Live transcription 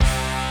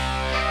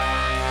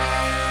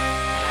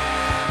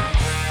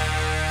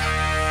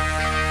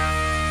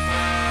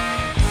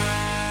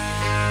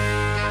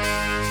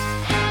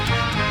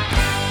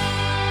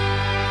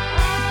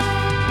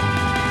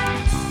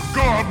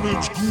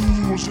those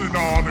ghouls and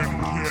on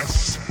and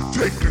yes,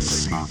 take a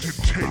seat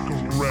and take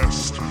a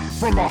rest.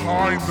 From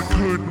behind the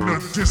curtain, a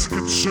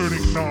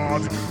disconcerting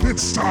nod.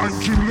 It's time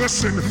to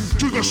listen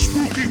to the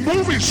Spooky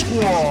Movie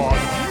Squad.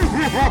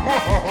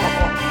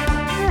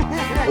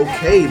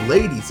 Okay,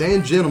 ladies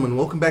and gentlemen,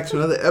 welcome back to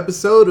another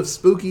episode of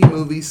Spooky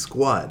Movie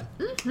Squad.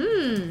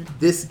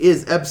 This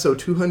is episode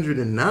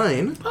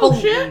 209. Oh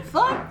shit!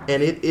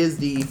 And it is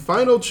the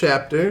final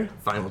chapter.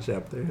 I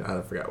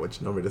forgot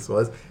which number this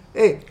was.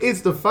 Hey,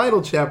 it's the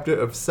final chapter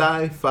of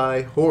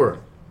sci-fi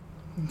horror.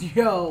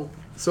 Yo.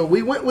 So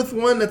we went with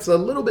one that's a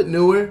little bit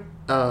newer.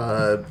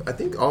 I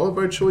think all of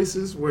our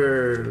choices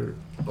were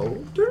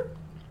older.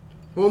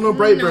 Well, no,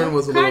 Brightburn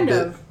was a little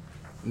bit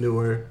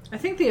newer. I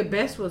think The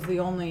Abyss was the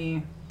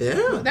only...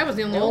 Yeah. That was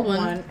the only old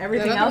one.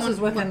 Everything else is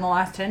within the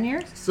last 10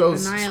 years. So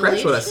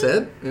scratch what I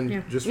said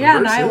and just reverse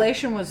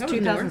Annihilation was it.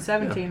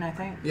 2017, I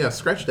think. Yeah,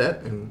 scratch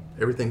that and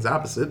everything's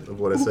opposite of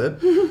what I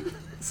said.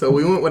 So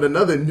we went with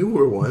another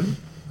newer one.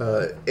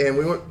 And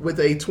we went with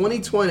a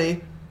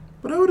 2020.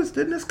 But Otis,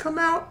 didn't this come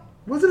out?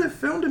 Wasn't it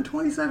filmed in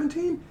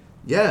 2017?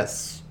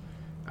 Yes.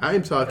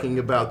 I'm talking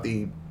about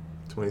the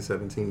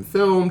 2017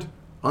 filmed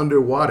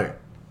Underwater.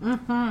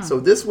 Mm-hmm. So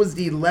this was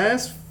the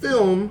last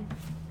film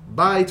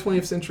by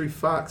 20th Century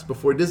Fox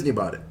before Disney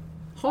bought it.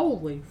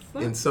 Holy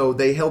fuck. And so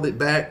they held it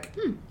back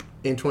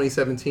in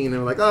 2017 and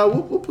were like, oh,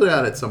 we'll put it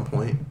out at some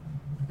point.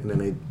 And then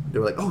they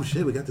were like, oh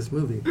shit, we got this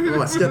movie.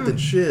 Oh, I stepped in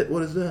shit.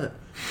 What is that?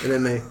 And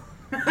then they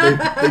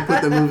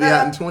put the movie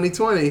out in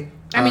 2020.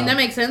 I mean, that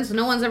makes sense.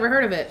 No one's ever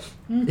heard of it.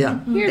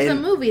 Yeah. Here's a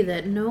movie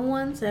that no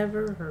one's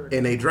ever heard of.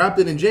 And they dropped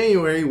it in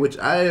January, which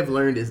I have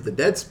learned is the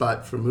dead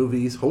spot for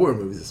movies, horror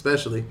movies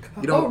especially.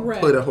 You don't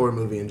put a horror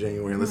movie in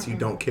January unless you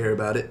don't care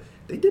about it.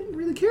 They didn't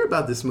really care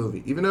about this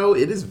movie, even though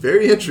it is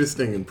very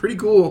interesting and pretty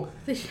cool.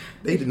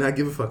 They did not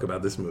give a fuck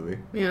about this movie.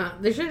 Yeah,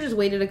 they should have just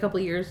waited a couple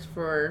years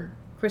for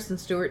Kristen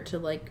Stewart to,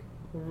 like,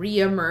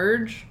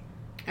 re-emerge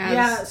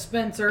as...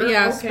 Spencer.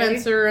 Yeah, okay.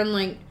 Spencer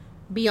and,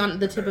 be on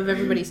the tip of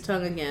everybody's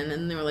tongue again.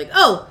 And they were like,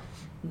 oh,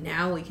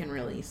 now we can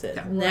release it.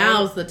 Yeah,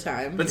 now's the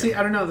time. But see,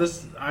 I don't know.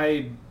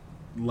 I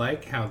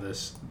like how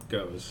this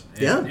goes.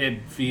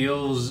 It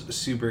feels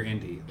super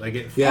indie.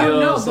 It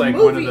feels like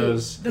one of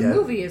those... The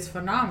movie is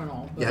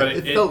phenomenal. But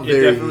it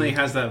definitely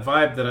has that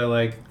vibe that I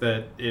like,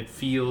 that it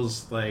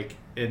feels like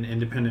an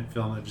independent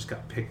film that just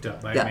got picked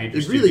up by a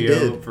major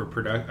studio for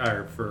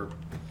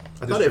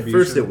I thought at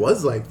first it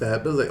was like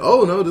that, but it was like,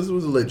 oh no, this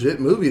was a legit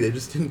movie. They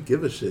just didn't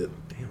give a shit.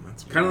 Damn,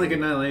 that's kind of like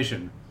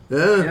Annihilation.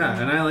 Yeah,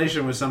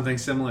 Annihilation was something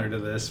similar to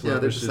this. Where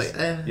they're just like,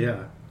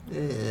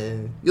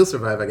 you'll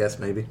survive, I guess,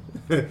 maybe.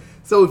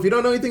 So if you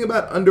don't know anything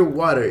about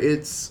Underwater,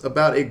 it's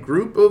about a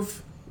group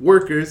of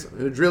workers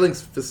in a drilling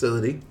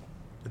facility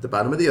at the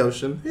bottom of the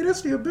ocean. Hey,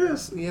 that's the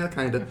Abyss. Yeah,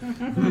 kind of.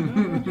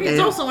 It's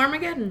also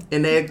Armageddon.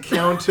 And they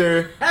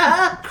encounter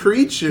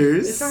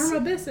creatures. It's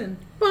Armabissin.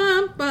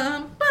 Bum,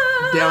 bum,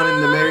 bum. Down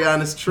in the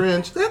Marianas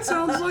Trench. That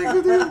sounds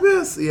like the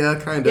Abyss. Yeah,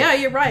 kind of. Yeah,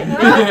 you're right.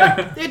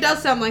 It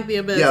does sound like the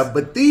Abyss. Yeah,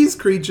 but these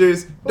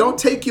creatures don't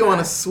take you on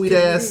a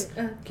sweet-ass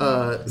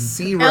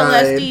sea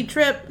ride. LSD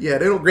trip. Yeah,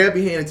 they don't grab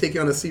your hand and take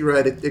you on a sea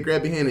ride. They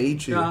grab your hand and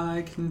eat you.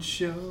 I can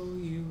show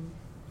you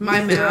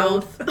my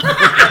mouth.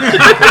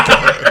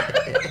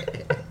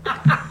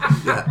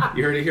 Yeah.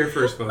 You heard it here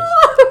first, folks.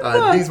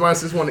 These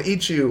monsters want to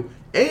eat you.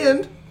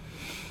 And...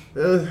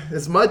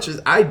 as much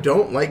as I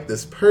don't like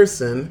this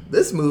person,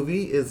 this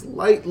movie is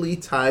lightly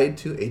tied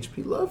to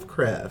H.P.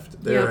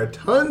 Lovecraft. There are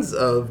tons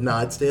of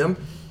nods to him,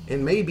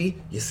 and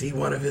maybe you see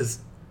one of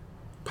his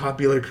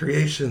popular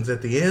creations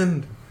at the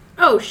end.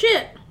 Oh,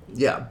 shit.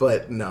 Yeah,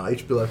 but no,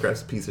 H.P.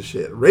 Lovecraft's a piece of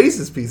shit.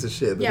 Racist piece of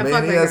shit. But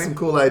man, he has some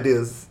cool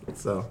ideas.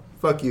 So,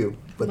 fuck you.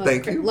 But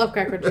thank you.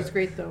 Lovecraft is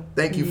great, though.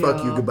 Thank you,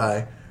 fuck you,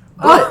 goodbye.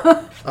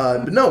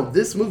 But no,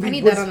 this movie. I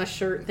need that on a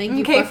shirt. Thank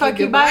you. Okay, fuck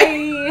you,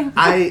 bye.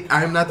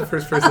 I'm not the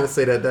first person to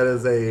say that. That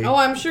is a. Oh,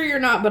 I'm sure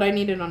you're not, but I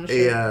need it on a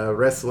shirt. A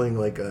wrestling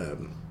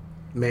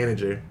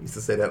manager used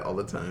to say that all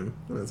the time.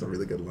 That's a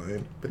really good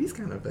line. But he's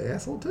kind of an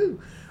asshole too.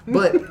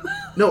 But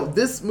no,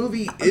 this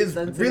movie is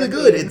really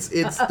good. It's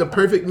the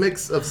perfect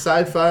mix of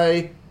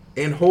sci-fi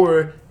and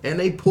horror, and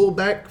they pull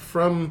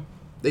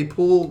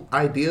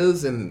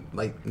ideas and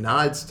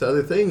nods to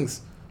other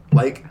things,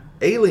 like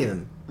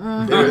Alien.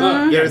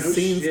 There are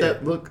scenes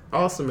that look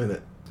awesome in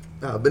it.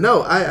 But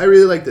no, I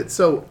really liked it.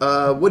 So,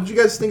 what did you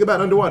guys think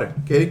about Underwater,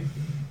 Katie?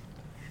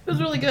 It was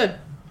really good.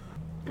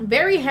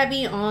 Very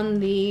heavy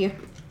on the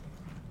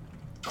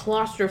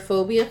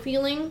claustrophobia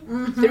feeling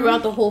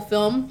throughout the whole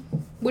film,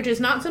 which is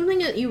not something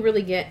that you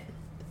really get,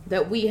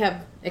 that we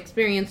have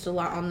experienced a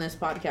lot on this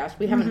podcast.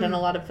 We haven't done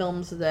a lot of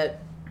films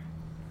that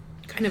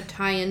kind of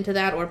tie into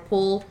that or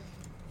pull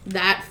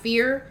that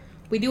fear.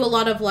 We do a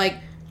lot of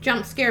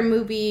jump scare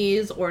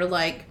movies or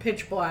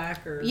Pitch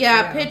Black or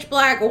Pitch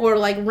Black or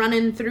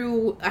running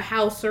through a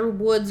house or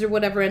woods or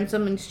whatever and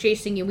someone's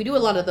chasing you. We do a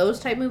lot of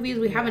those type movies.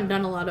 We haven't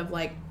done a lot of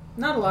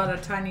not a lot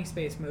of tiny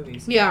space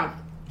movies. Yeah.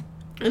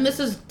 And this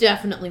is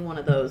definitely one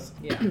of those.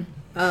 Yeah.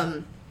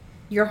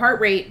 Your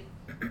heart rate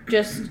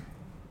just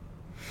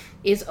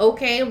is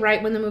okay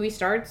right when the movie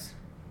starts.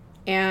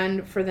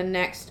 And for the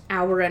next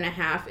hour and a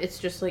half, it's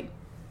just like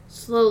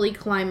slowly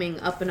climbing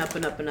up and up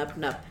and up and up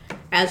and up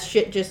as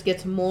shit just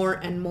gets more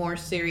and more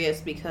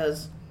serious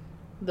because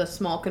the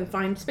small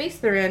confined space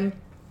they're in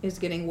is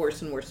getting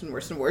worse and worse and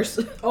worse and worse.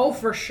 Oh,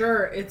 for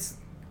sure. It's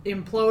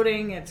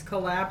imploding. It's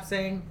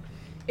collapsing.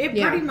 It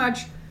pretty much...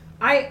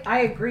 I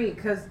agree,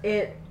 because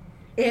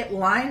it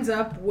lines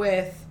up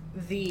with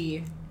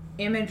the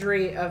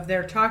imagery of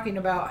they're talking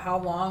about how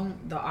long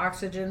the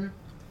oxygen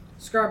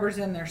scrubbers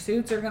in their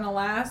suits are going to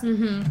last.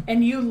 Mm-hmm.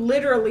 And you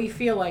literally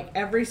feel like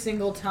every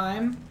single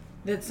time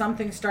that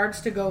something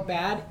starts to go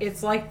bad,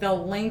 it's like the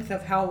length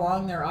of how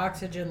long their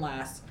oxygen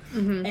lasts.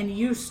 Mm-hmm. And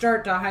you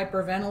start to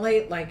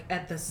hyperventilate, like,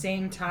 at the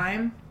same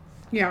time.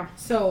 Yeah.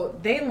 So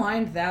they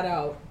lined that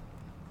out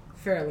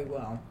fairly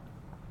well.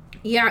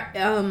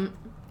 Yeah,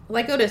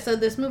 like Oda said,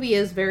 this movie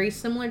is very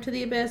similar to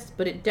The Abyss,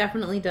 but it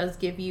definitely does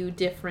give you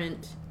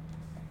different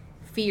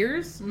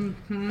fears.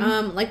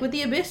 Mm-hmm. Like with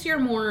The Abyss, you're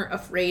more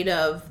afraid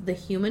of the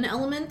human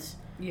element.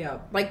 Yeah.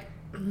 Like,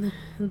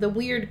 the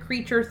weird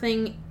creature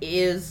thing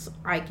is,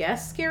 I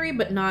guess, scary,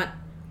 but not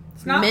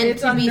meant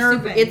to be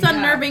super... It's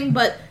unnerving,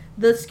 but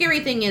the scary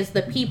thing is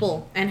the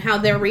people and how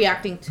they're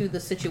reacting to the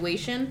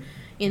situation.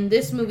 In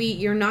this movie,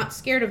 you're not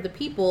scared of the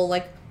people.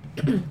 Like,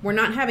 we're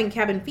not having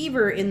cabin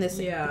fever in this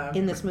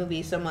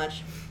movie so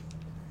much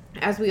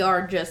as we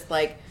are just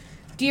like,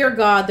 dear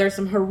God, there's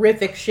some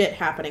horrific shit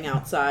happening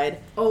outside.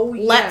 Oh,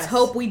 yes. Let's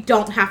hope we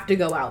don't have to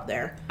go out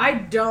there. I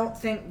don't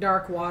think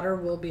Dark Water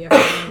will be a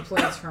friendly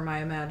place for my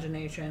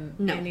imagination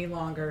any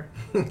longer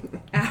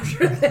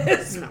after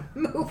this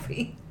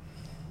movie.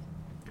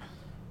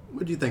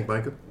 What do you think,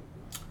 Micah?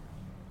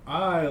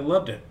 I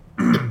loved it.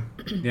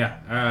 Yeah,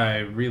 I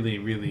really,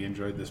 really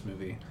enjoyed this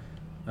movie.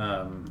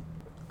 I'm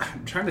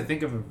trying to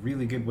think of a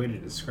really good way to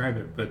describe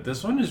it, but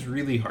this one is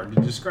really hard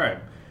to describe.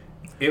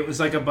 It was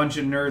like a bunch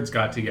of nerds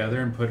got together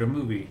and put a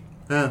movie.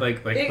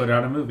 Put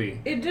out a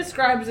movie. It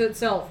describes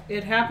itself.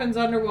 It happens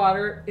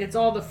underwater. It's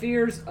all the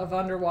fears of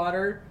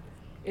underwater.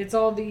 It's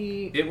all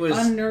the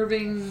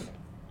unnerving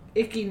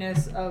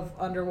ickiness of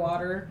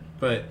underwater.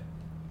 But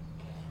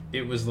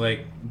it was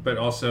like, but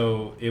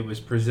also it was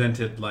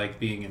presented like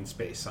being in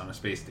space on a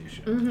space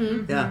station.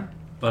 Mm-hmm. Yeah.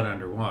 But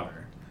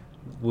underwater,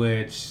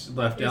 which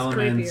left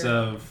elements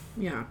of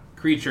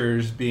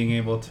creatures being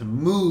able to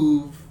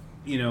move,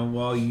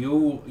 while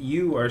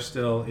you are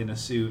still in a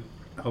suit,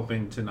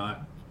 hoping to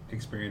not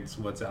experience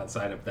what's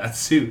outside of that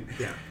suit.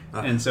 Yeah.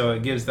 And so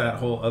it gives that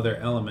whole other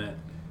element,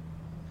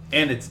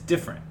 and it's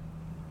different.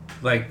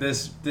 Like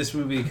this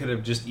movie could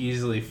have just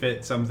easily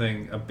fit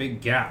a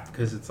big gap,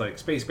 because it's like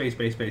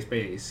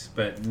space,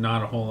 but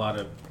not a whole lot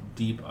of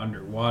deep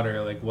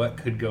underwater. Like, what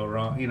could go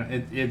wrong?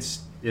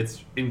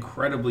 It's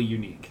incredibly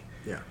unique.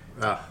 Yeah.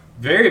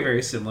 Very,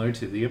 very similar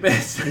to The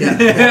Abyss.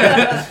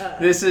 Yeah.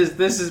 This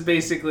is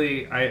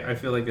basically, I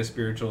feel like a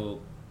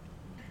spiritual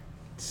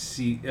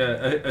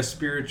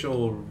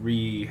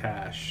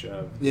rehash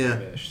of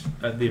The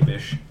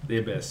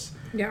Abyss.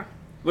 Yeah.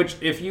 Which,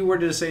 if you were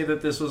to say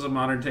that this was a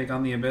modern take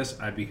on The Abyss,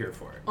 I'd be here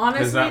for it.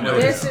 Honestly,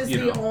 this is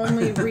the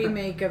only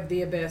remake of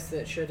The Abyss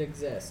that should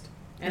exist.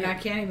 And I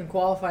can't even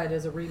qualify it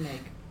as a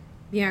remake.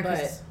 Yeah,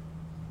 because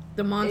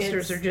the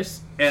monsters are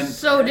just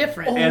so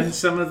different. And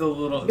some of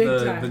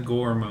the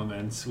gore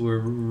moments were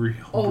real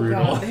brutal.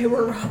 God, they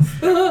were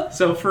rough.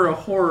 So for a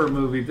horror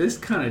movie, this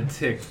kind of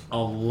ticked a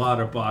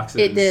lot of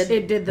boxes. It did.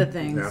 It did the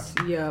things.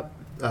 Yeah.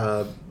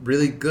 Yep.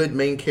 Really good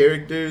main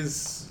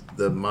characters.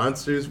 The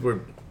monsters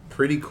were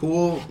pretty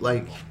cool.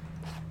 Like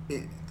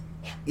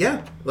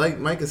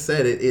Micah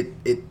said,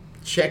 it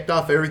checked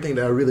off everything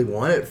that I really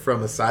wanted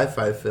from a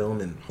sci-fi film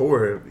and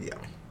horror. Yeah.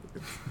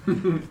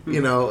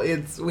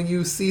 It's when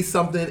you see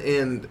something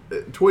and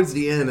towards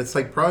the end, it's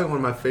like probably one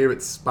of my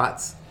favorite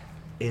spots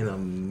in a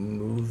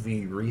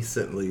movie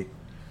recently.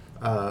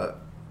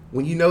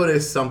 When you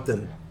notice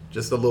something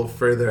just a little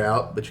further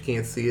out, but you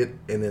can't see it,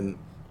 and then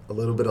a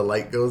little bit of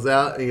light goes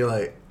out, and you're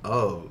like,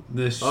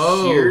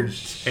 sheer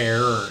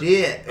terror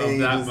shit. of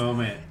that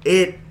moment.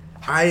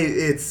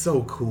 It's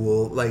so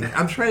cool. Like,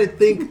 I'm trying to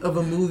think of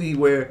a movie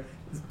where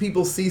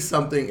people see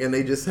something and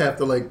they just have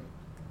to like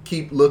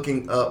keep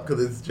looking up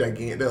because it's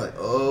gigantic. They're like,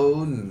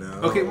 oh no.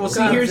 Okay, well,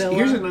 see, here's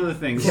another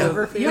thing.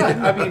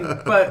 Cloverfield. I mean,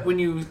 but when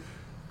you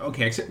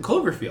except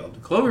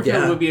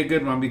Cloverfield would be a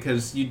good one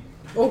because you.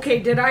 Okay,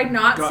 did I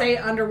not say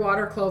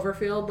underwater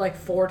Cloverfield like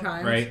 4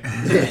 times? Right.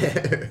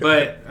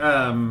 But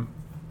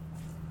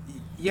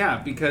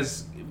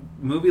because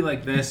a movie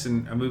like this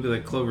and a movie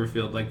like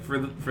Cloverfield, like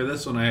for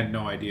this one, I had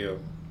no idea.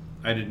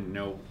 I didn't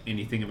know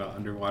anything about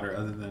underwater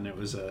other than it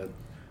was a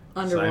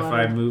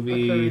sci-fi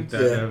movie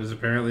that was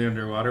apparently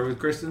underwater with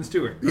Kristen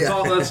Stewart.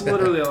 That's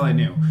literally all I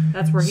knew.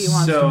 That's where he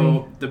wants to be.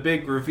 So the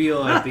big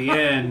reveal at the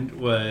end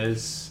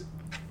was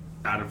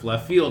out of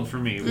left field for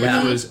me,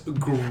 which was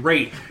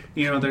great.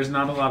 There's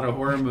not a lot of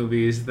horror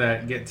movies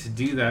that get to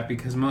do that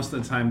because most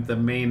of the time the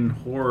main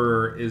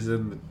horror is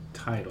in the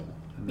title.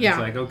 And it's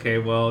like, okay,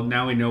 well,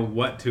 now we know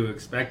what to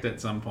expect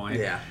at some point.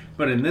 Yeah.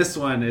 But in this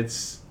one,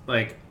 it's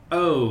like,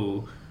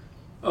 oh,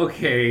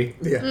 Okay.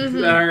 Yeah.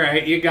 Mm-hmm. All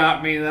right, you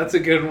got me. That's a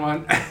good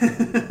one.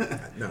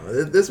 No,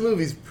 this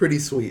movie's pretty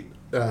sweet.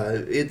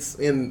 It's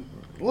in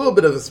a little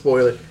bit of a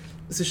spoiler.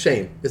 It's a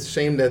shame. It's a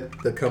shame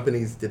that the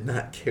companies did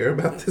not care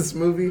about this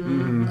movie,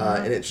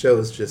 and it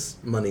shows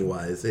just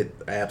money-wise. It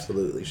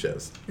absolutely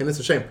shows, and it's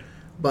a shame.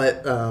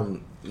 But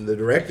the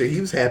director,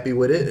 he was happy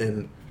with it,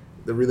 and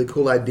the really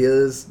cool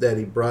ideas that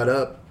he brought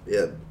up.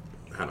 Yeah,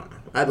 I don't know.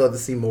 I'd love to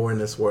see more in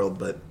this world,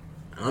 but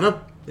I don't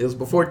know. It was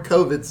before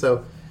COVID,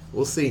 so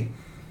we'll see.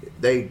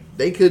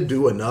 They could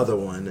do another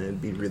one, and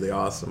it'd be really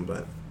awesome,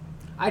 but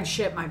I'd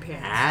shit my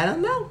pants. I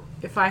don't know.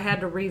 If I had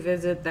to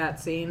revisit that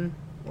scene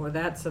or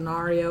that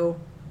scenario.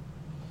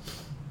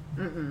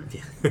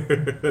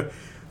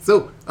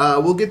 So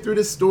we'll get through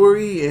this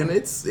story, and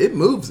it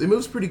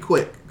moves pretty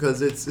quick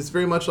because it's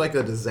very much like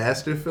a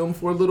disaster film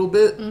for a little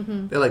bit.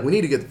 They're like, we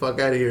need to get the fuck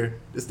out of here.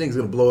 This thing's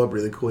gonna blow up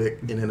really quick,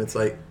 and then it's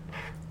like,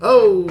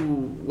 oh,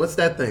 what's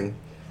that thing?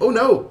 Oh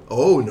no,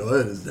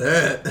 what is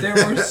that? There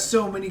were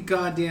so many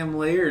goddamn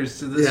layers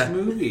to this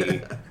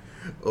movie.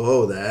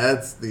 Oh,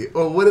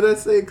 what did I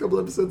say a couple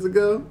episodes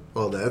ago?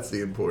 Oh, that's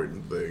the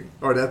important thing,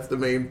 or that's the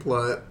main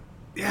plot.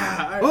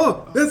 Yeah.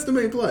 That's the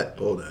main plot.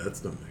 Oh,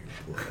 that's the main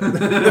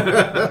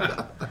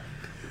plot.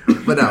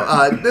 But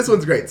no, this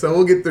one's great. So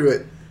we'll get through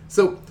it.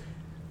 So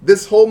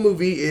this whole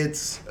movie,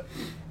 it's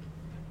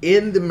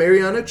in the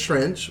Mariana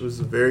Trench. It was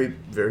a very,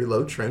 very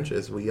low trench,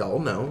 as we all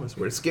know. It's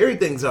where scary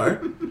things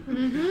are.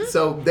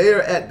 So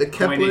they're at the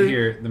Kepler. Pointed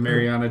here, the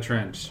Mariana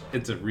Trench.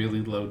 It's a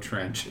really low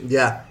trench.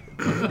 Yeah,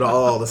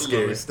 all the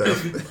scary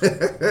stuff.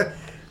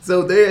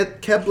 So they're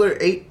at Kepler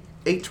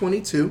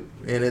 822,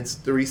 and it's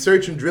the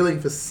research and drilling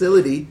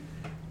facility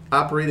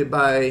operated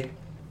by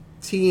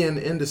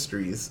TN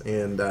Industries.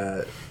 And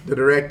the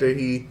director,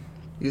 he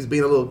was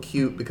being a little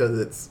cute because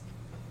it's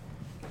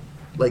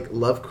like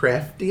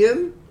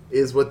Lovecraftian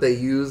is what they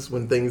use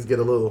when things get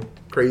a little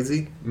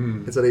crazy.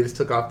 And so they just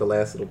took off the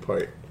last little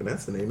part, and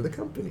that's the name of the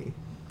company,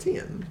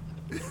 TN.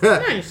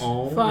 Nice.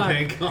 Oh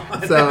my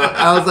god. So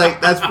I was like,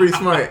 that's pretty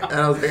smart. And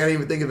I was like, I didn't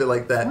even think of it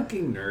like that.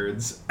 Fucking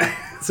nerds.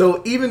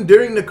 So even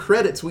during the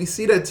credits, we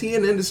see that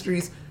TN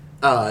Industries,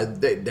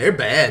 they're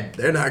bad.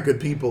 They're not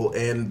good people,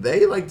 and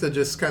they like to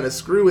just kind of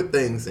screw with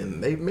things.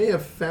 And they may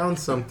have found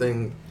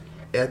something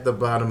at the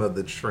bottom of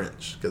the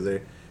trench because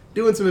they're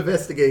doing some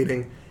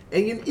investigating.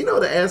 And you know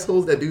the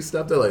assholes that do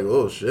stuff, they're like,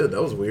 oh shit, that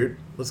was weird.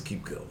 Let's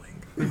keep going.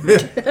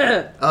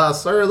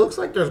 Sir, it looks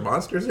like there's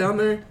monsters down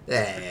there.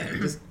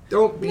 Just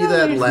don't be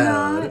that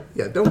loud. Not.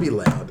 Yeah, don't be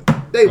loud.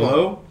 They won't.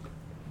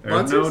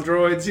 Hello? There's no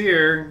droids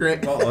here.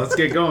 Right. Well, let's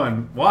get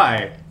going.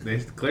 Why? They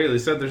clearly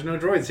said there's no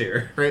droids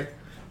here. Right.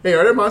 Hey,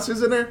 are there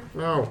monsters in there?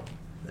 Oh.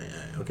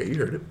 Okay, you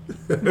heard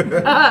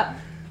it.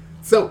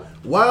 So,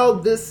 while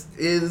this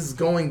is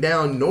going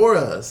down,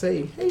 Nora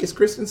say, hey, it's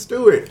Kristen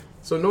Stewart.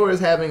 So Nora's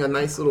having a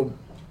nice little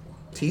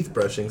teeth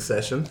brushing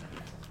session.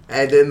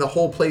 And then the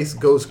whole place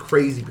goes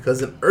crazy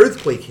because an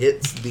earthquake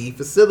hits the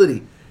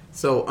facility.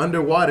 So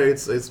underwater,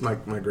 it's my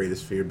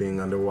greatest fear,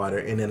 being underwater,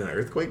 and then an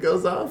earthquake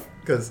goes off.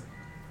 Because,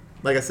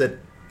 like I said,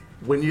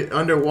 when you're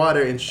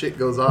underwater and shit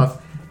goes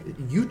off,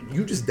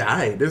 you just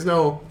die. There's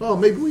no, oh,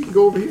 maybe we can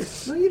go over here.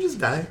 No, you just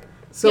die.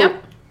 So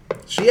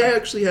she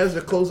actually has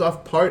to close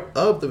off part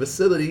of the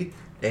facility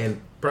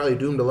and probably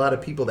doomed a lot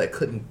of people that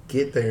couldn't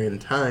get there in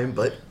time.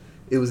 But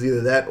it was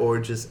either that or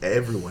just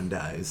everyone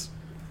dies.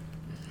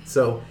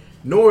 So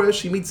Nora,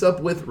 she meets up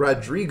with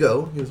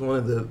Rodrigo. He was one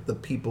of the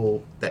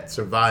people that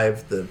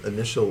survived the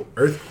initial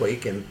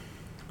earthquake and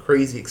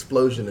crazy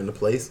explosion in the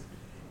place.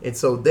 And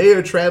so they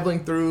are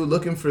traveling through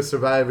looking for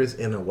survivors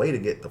and a way to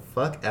get the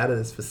fuck out of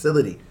this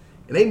facility.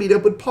 And they meet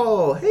up with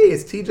Paul. Hey,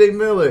 it's TJ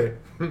Miller.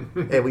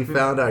 And we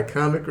found our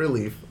comic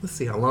relief. Let's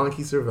see how long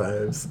he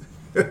survives.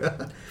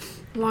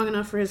 Long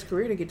enough for his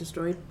career to get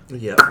destroyed.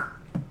 Yeah.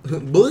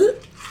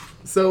 But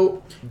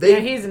so they... Yeah,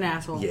 he's an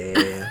asshole.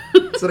 Yeah.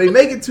 So they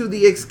make it to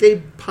the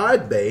escape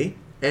pod bay,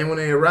 and when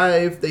they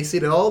arrive, they see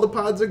that all the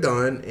pods are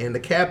gone, and the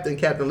captain,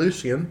 Captain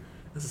Lucian,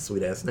 that's a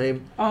sweet-ass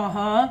name,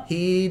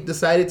 he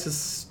decided to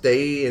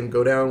stay and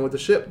go down with the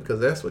ship, because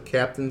that's what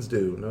captains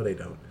do. No, they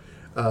don't.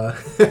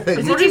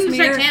 Is it just just me?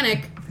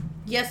 Titanic?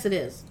 Yes, it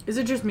is. Is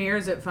it just me, or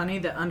is it funny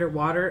that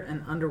underwater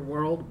and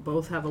underworld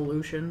both have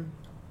illusion?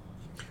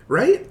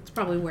 Right? It's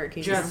probably where it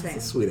came Just from. saying.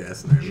 That's a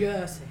sweet-ass name.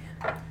 Just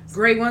saying.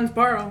 Great ones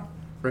borrow.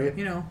 Right?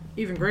 You know,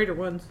 even greater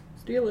ones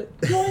steal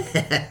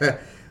it.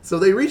 So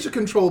they reach a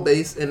control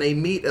base, and they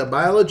meet a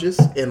biologist,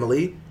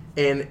 Emily,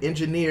 and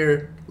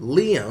engineer,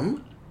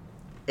 Liam,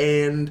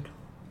 and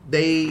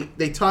they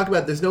talk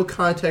about there's no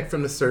contact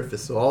from the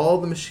surface, so all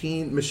the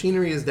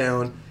machinery is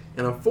down,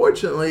 and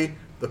unfortunately,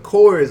 the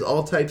core is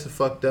all types of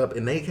fucked up,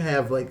 and they can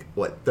have,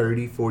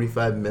 30,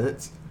 45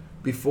 minutes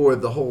before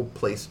the whole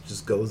place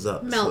just goes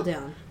up.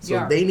 Meltdown.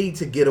 So they need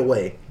to get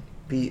away.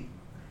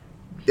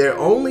 Their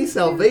only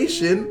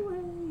salvation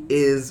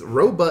is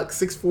Roebuck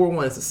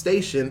 641. It's a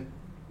station.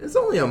 It's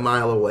only a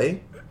mile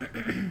away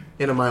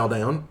and a mile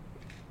down.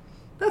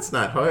 That's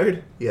not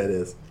hard. Yeah, it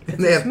is. It's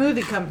And they a have,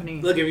 smoothie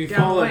company. Look, if you down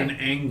fall the at an way.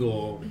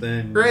 angle,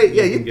 then right,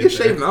 yeah, you can you're get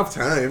there. shaving off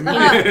time.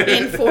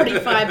 In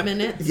 45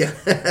 minutes.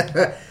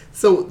 Yeah.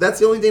 So that's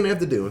the only thing they have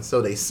to do.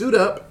 So they suit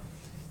up,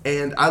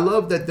 and I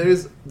love that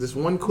there's this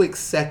one quick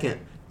second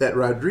that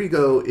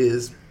Rodrigo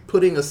is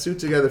putting a suit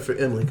together for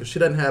Emily because she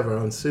doesn't have her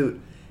own suit,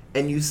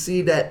 and you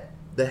see that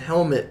the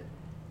helmet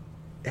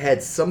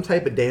had some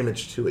type of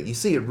damage to it. You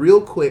see it real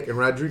quick, and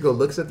Rodrigo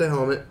looks at the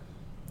helmet,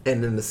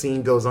 and then the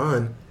scene goes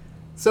on.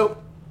 So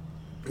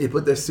they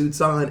put their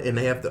suits on, and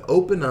they have to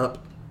open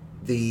up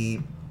the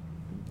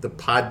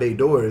pod bay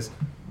doors,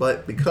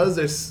 but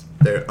because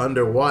they're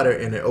underwater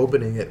and they're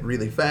opening it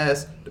really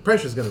fast, the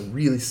pressure's gonna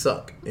really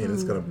suck, and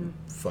it's gonna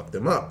fuck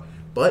them up.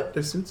 But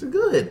their suits are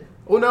good.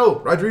 Oh no,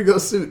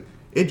 Rodrigo's suit,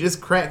 it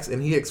just cracks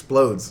and he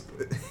explodes.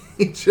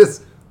 He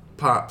just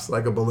pops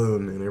like a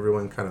balloon, and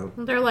everyone kind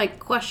of... They're like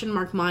question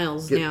mark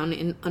miles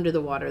down under the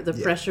water. The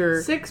Yeah.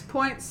 pressure...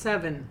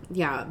 6.7.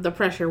 Yeah, the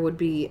pressure would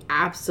be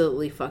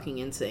absolutely fucking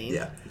insane.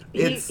 Yeah.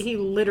 He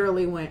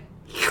literally went.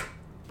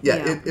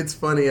 Yeah. It's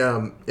funny.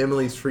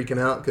 Emily's freaking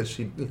out because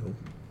she,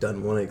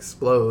 doesn't want to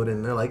explode,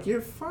 and they're like, "You're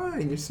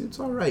fine. Your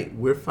suit's all right.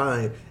 We're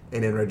fine."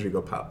 And then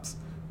Rodrigo pops.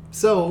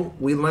 So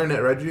we learned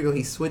that Rodrigo,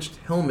 he switched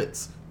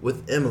helmets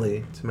with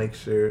Emily to make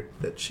sure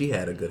that she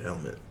had a good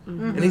helmet.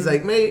 And he's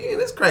like, "Man,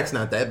 this crack's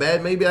not that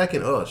bad. Maybe I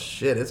can." Oh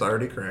shit, it's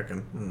already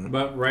cracking.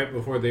 But right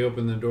before they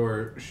open the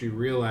door, she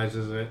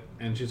realizes it,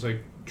 and she's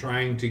like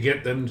trying to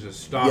get them to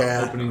stop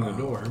opening the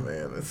door. Oh,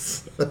 man,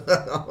 it's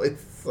it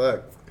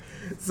sucks.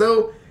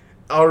 So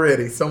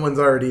already someone's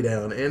already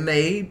down, and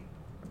they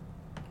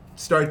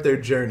start their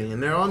journey,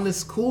 and they're on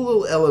this cool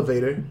little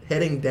elevator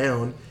heading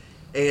down,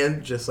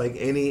 and just like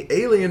any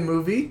alien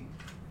movie,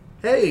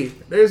 hey,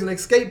 there's an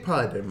escape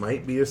pod. There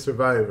might be a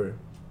survivor.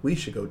 We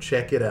should go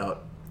check it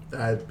out.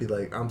 I'd be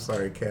like, I'm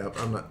sorry, Cap.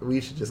 I'm not. We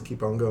should just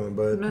keep on going,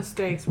 bud.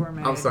 Mistakes were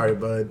made. I'm sorry,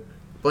 bud.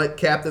 But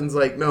Captain's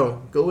like,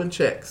 no, go and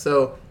check.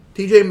 So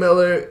TJ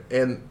Miller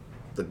and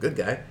the good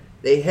guy,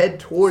 they head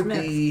toward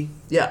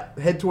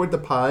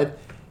the pod,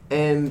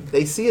 and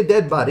they see a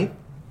dead body.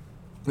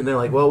 And they're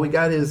like, well, we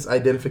got his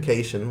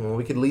identification. Well,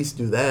 we could at least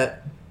do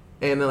that.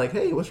 And they're like,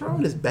 hey, what's wrong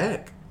with his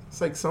back? It's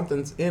like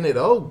something's in it.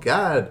 Oh,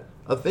 God.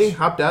 A thing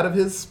hopped out of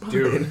his spine.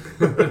 Dude.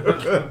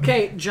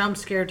 Okay, jump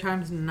scare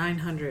times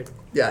 900.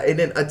 Yeah, and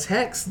then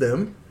attacks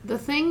them. The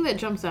thing that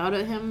jumps out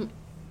at him,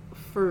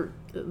 for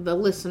the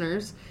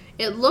listeners,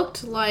 it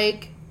looked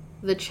like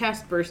the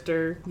chest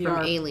burster from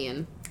Yeah.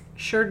 Alien.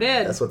 Sure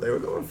did. That's what they were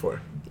going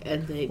for.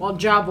 And they, Well,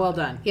 job well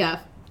done. yeah,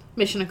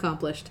 mission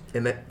accomplished.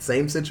 In that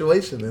same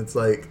situation, it's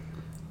like,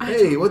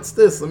 hey, what's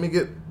this? Let me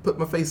put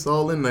my face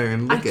all in there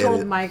and I look at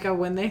told it. Micah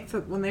when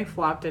they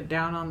flopped it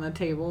down on the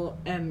table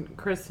and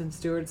Kristen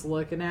Stewart's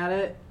looking at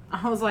it,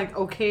 I was like,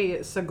 okay,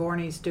 it's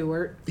Sigourney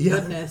Stewart. Yeah.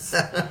 Goodness.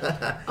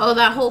 Oh,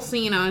 that whole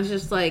scene, I was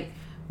just like,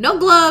 no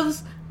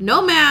gloves,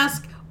 no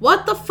mask,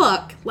 what the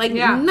fuck? Like,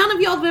 Yeah. none of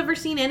y'all have ever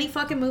seen any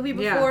fucking movie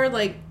before. Yeah.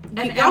 like, And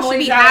y'all should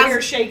Emily's be out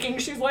here shaking.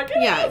 She's like,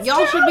 yeah, it's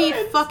y'all should be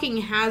German.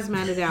 fucking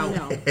hazmated out.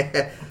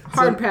 No.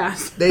 Hard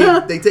pass. they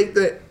take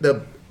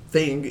the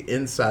thing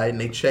inside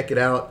and they check it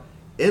out.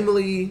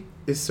 Emily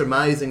is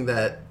surmising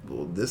that,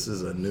 well, this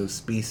is a new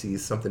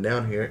species, something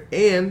down here,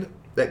 and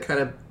that kind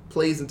of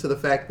plays into the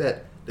fact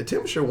that the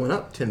temperature went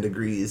up 10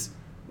 degrees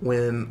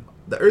when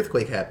the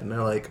earthquake happened.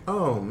 They're like,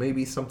 oh,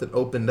 maybe something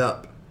opened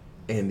up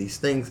and these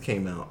things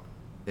came out.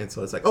 And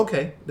so it's like,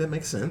 okay, that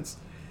makes sense.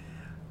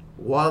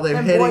 While they're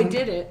And heading, boy,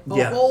 did it. A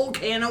Yeah. whole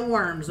can of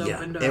worms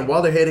opened up. And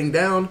while they're heading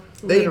down,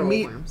 they Literal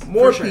meet worms.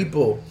 more For sure.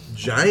 people,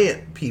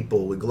 giant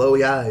people with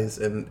glowy eyes,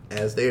 and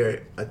as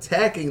they're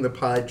attacking the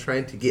pod,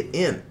 trying to get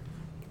in.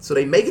 So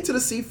they make it to the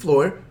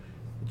seafloor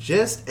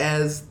just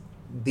as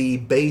the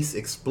base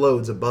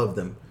explodes above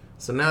them.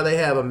 So now they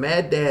have a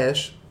mad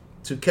dash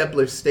to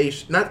Kepler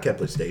Station, not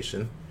Kepler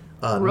Station.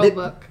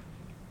 Roebuck.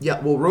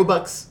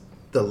 Roebuck's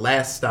the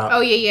last stop. Oh,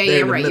 yeah,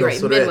 They're in the right, middle, you're right,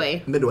 so they're Midway.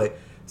 at Midway.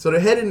 So they're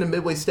heading to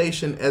Midway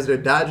Station as they're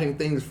dodging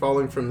things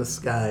falling from the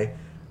sky.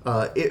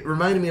 It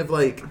reminded me of,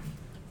 like,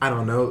 I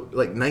don't know,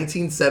 like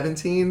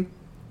 1917,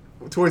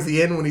 towards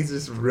the end when he's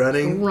just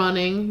running.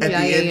 Running. At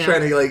yeah, the yeah, end, yeah.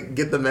 trying to, like,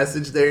 get the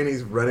message there, and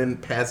he's running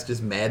past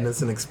just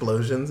madness and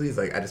explosions. He's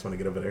like, I just want to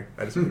get over there.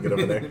 I just want to get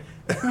over there.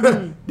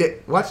 Yeah,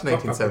 watch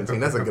 1917.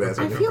 That's a good ass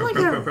I movie. feel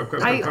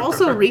like I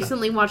also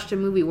recently watched a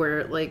movie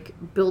where like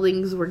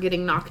buildings were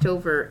getting knocked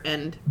over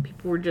and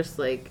people were just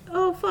like,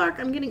 "Oh fuck,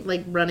 I'm getting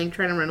like running,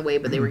 trying to run away,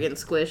 but they were getting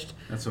squished."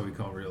 That's what we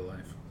call real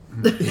life.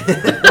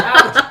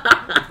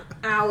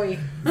 Owie.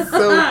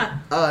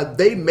 So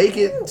they make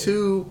it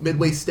to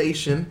Midway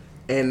Station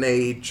and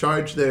they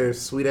charge their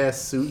sweet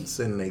ass suits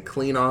and they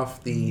clean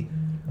off the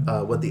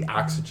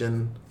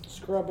oxygen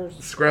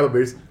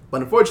scrubbers.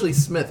 But unfortunately,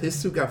 Smith, his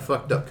suit got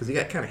fucked up because he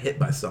got kind of hit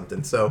by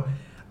something. So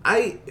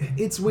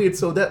it's weird.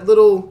 So that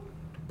little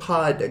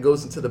pod that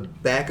goes into the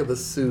back of the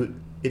suit,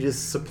 it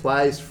just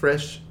supplies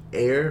fresh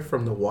air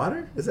from the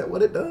water. Is that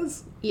what it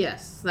does?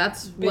 Yes,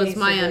 was my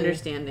Basically.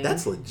 understanding.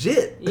 That's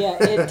legit. Yeah,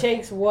 it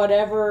takes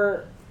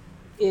whatever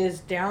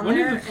is down When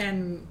there did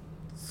and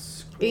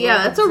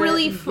Yeah, that's a Rubs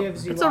really it and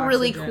gives you it's a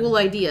really oxygen. cool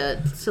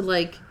idea to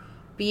like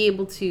be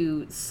able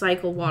to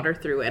cycle water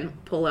through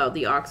and pull out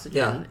the oxygen.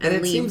 Yeah, and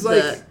it leave seems the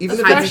like even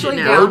if especially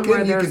it's down broken, where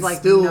you there's, can like,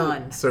 still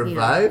none.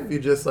 survive.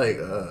 You're just like,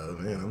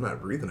 man, I'm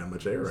not breathing that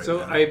much air right So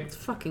now. It's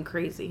fucking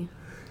crazy.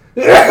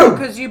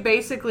 Because you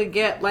basically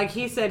get, like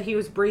he said, he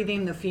was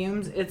breathing the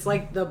fumes. It's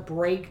like the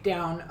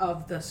breakdown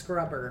of the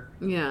scrubber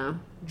Yeah.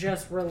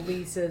 just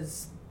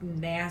releases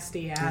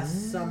nasty ass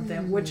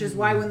something, which is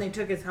why when they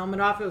took his helmet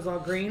off, it was all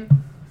green.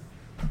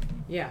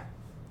 Yeah,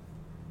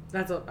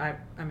 that's what I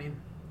mean.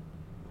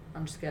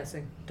 I'm just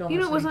guessing. Don't You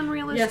know what was listen.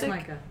 unrealistic? Yes,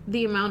 Micah.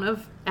 The amount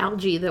of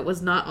algae that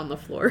was not on the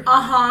floor.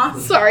 Uh huh.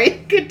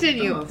 Sorry,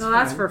 continue. Oh, No,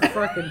 that's for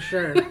fucking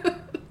sure.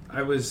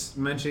 I was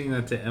mentioning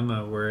that to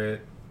Emma,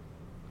 where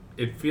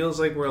it feels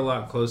like we're a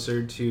lot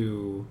closer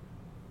to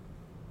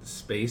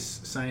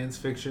space science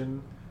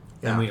fiction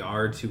than Yeah. we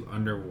are to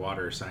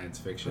underwater science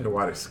fiction.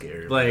 Underwater's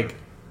scary. Like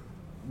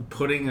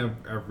putting a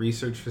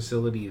research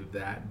facility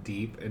that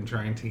deep and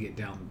trying to get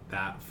down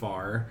that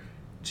far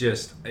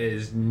just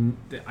is.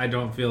 I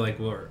don't feel like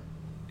we're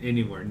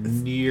anywhere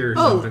near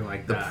something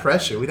like the that.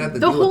 pressure we'd have to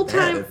The deal whole with that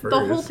time, at the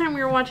whole first. time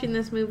we were watching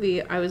this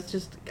movie,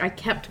 I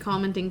kept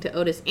commenting to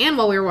Otis, and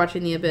while we were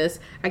watching The Abyss,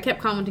 I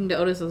kept commenting to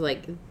Otis. I was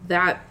like,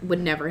 "That would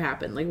never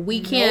happen. Like, we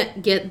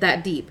can't get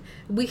that deep.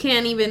 We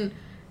can't even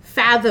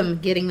fathom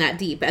getting that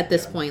deep at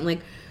this point.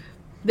 Like,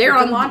 they're They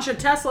on can launch a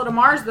Tesla to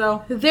Mars,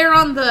 though. they're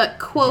on the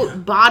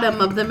quote bottom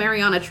of the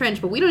Mariana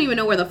Trench, but we don't even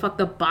know where the fuck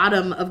the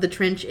bottom of the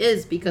trench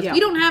is because Yeah. we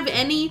don't have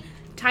any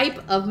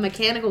type of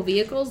mechanical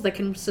vehicles that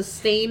can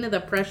sustain the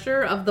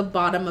pressure of the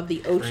bottom of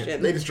the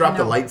ocean. They just drop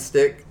the No. light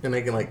stick and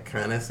they can like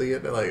kind of see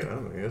it. They're like,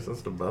 oh, I guess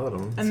that's the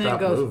bottom. And then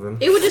Stop it goes- moving.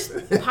 It would just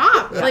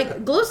pop.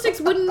 Like, glow sticks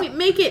wouldn't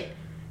make it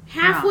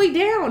halfway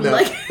down. No,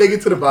 Like, they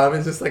get to the bottom.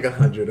 It's just like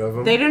 100 of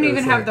them. They don't even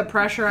It's have like- the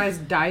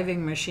pressurized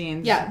diving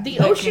machines. yeah, the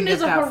that can ocean get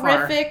is a that far.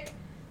 horrific,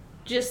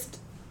 just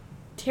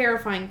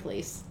terrifying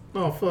place.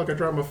 Oh fuck! I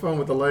dropped my phone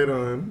with the light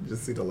on.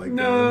 Just see the light. Going.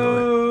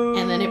 No.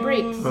 And then it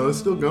breaks. Oh, it's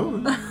still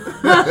going.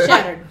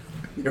 Shattered.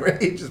 You're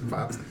right. It just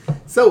pops.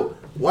 So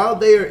while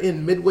they are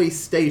in Midway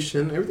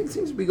Station, everything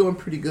seems to be going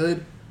pretty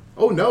good.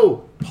 Oh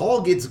no!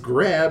 Paul gets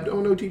grabbed. Oh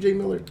no! T.J.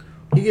 Miller.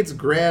 He gets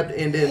grabbed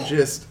and then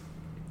just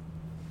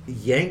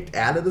yanked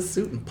out of the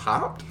suit and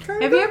popped.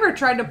 Kinda? Have you ever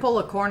tried to pull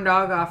a corn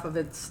dog off of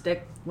its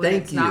stick when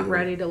Thank it's not you.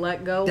 ready to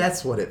let go?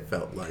 That's what it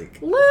felt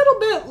like. Little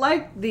bit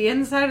like the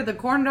inside of the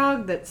corn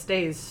dog that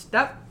stays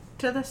stuck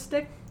to the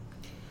stick.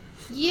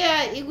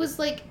 Yeah, it was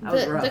like That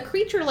was rough. the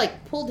creature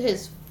like pulled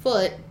his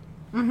foot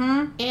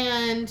Mm-hmm.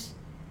 and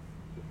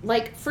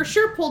like for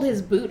sure pulled his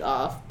boot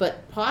off,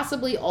 but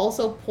possibly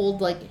also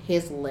pulled like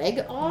his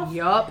leg off.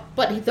 Yup.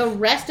 But the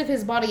rest of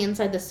his body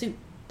inside the suit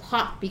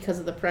popped because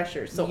of the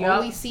pressure. So all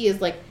Yup. we see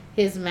is like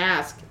his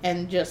mask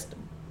and just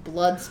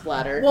blood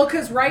splatter. Well,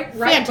 because right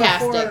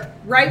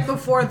Fantastic.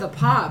 before the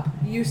pop,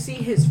 you see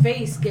his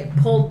face get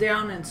pulled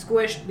down and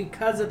squished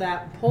because of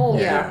that pull.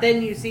 Yeah. But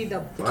then you see the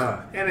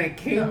Wow. And it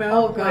came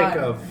Oh, out like God.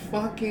 a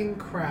fucking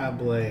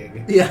crab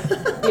leg. Yeah.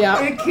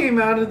 yeah. It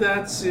came out of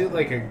that suit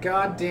like a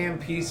goddamn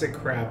piece of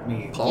crab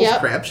meat. Paul's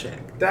Yep. Crab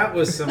Shack. That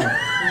was some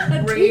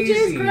TJ's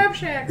crazy, Crab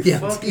Shack. Yeah,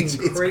 fucking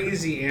TJ's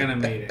crazy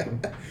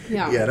animating.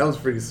 Yeah. Yeah, that was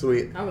pretty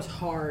sweet. That was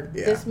hard.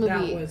 Yeah. This That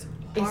movie was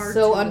is hard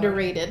so to watch.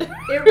 underrated.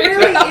 It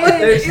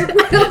really is. It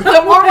really,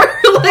 The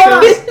more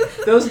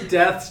like, Those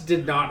deaths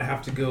did not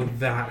have to go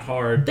that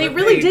hard. They but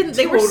really didn't.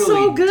 They were so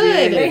totally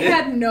good. did. they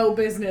had no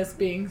business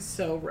being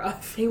so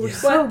rough. They were Yeah.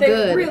 so But they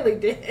good. really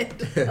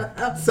did.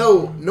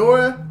 So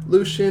Nora,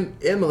 Lucian,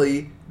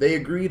 Emily, they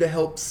agree to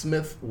help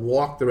Smith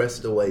walk the rest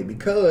of the way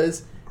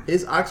because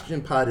his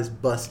oxygen pod is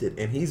busted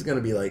and he's gonna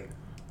be like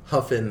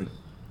huffing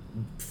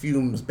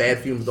bad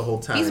fumes the whole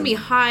time. He's gonna be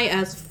high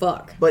as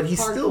fuck. But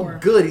he's still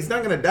Hardcore. good. He's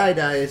not gonna die.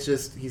 It's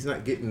just he's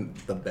not getting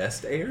the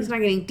best air. He's not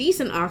getting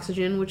decent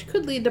oxygen, which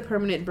could lead to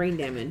permanent brain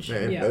damage.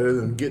 Man, Yeah. better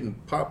than getting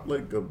popped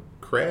like a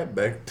crab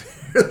back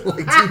there,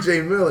 like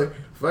T.J. Miller.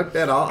 Fuck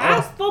that.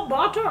 Pass the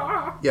butter.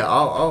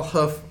 I'll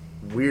huff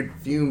weird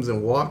fumes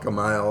and walk a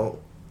mile.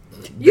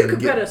 You than could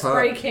get put a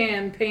spray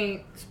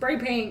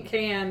popped. paint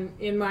can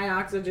in my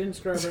oxygen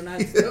scrubber and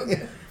I'd still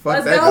get.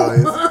 Fuck Let's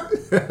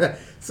that go. noise.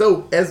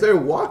 So as they're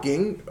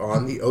walking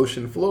on the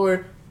ocean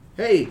floor,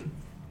 hey,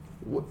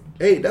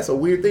 that's a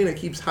weird thing that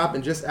keeps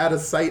hopping just out of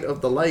sight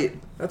of the light.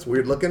 That's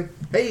weird looking.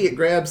 Hey, it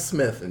grabs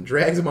Smith and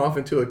drags him off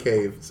into a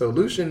cave. So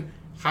Lucian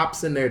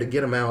hops in there to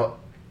get him out.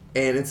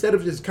 And instead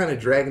of just kind of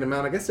dragging him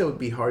out, I guess it would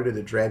be harder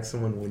to drag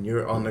someone when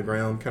you're on the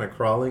ground kind of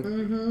crawling.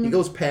 Mm-hmm. He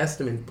goes past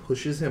him and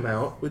pushes him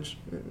out, which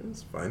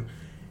is fine.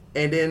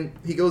 And then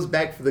he goes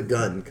back for the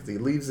gun because he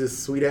leaves this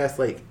sweet ass,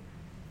 like,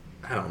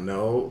 I don't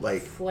know,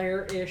 like,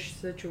 Flare-ish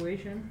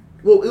situation.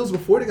 well, it was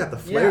before they got the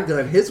flare Yeah.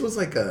 gun. His was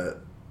like a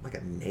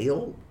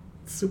nail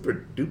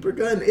super duper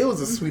gun. It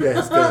was a sweet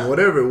ass gun,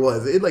 whatever it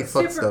was. It like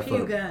fucked Super stuff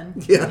pew up. gun.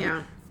 Yeah.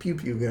 Yeah. Pew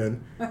pew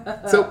gun.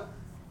 So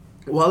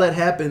while that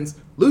happens,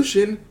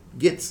 Lucian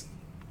gets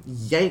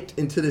yanked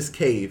into this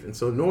cave, and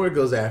so Nora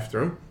goes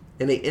after him,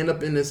 and they end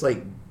up in this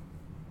like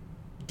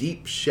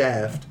deep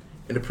shaft,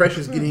 and the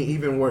pressure's getting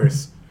even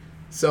worse.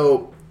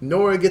 So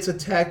Nora gets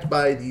attacked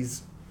by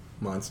these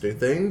monster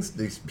things,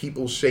 these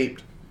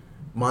people-shaped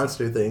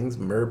monster things,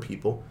 mer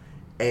people,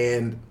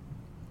 and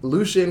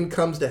Lucian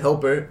comes to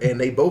help her, and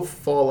they both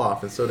fall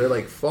off, and so they're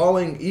like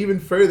falling even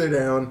further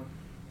down,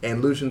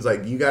 and Lucian's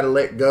like, you gotta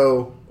let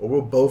go, or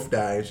we'll both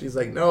die, and she's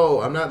like,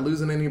 no, I'm not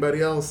losing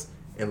anybody else,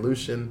 and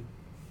Lucian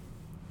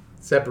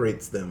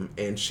separates them,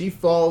 and she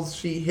falls,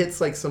 she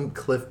hits like some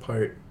cliff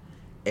part,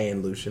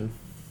 and Lucian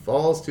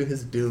falls to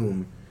his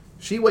doom.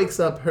 She wakes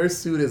up, her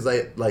suit is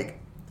like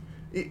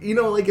you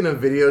know, like in a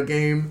video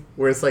game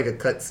where it's like a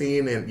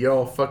cutscene and you're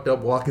all fucked up,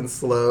 walking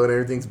slow, and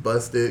everything's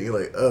busted. You're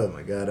like, oh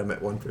my god, I'm at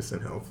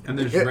 1% health. And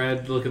there's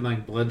red looking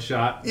like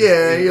bloodshot.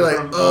 Yeah, you're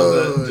like,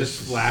 oh,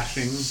 just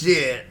flashing.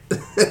 Shit,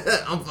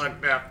 I'm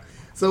fucked up.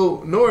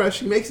 So Nora,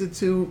 she makes it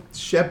to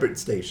Shepherd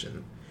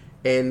Station,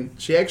 and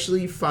she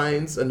actually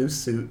finds a new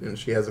suit, and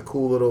she has a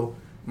cool little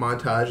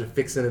montage of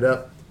fixing it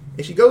up.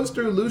 And she goes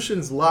through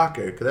Lucian's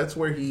locker because that's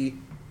where he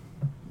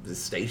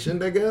is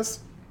stationed, I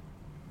guess.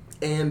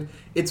 And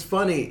it's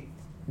funny,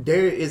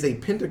 there is a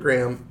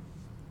pentagram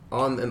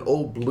on an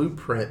old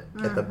blueprint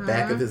at the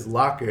back of his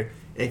locker.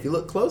 And if you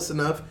look close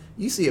enough,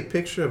 you see a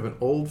picture of an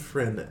old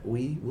friend that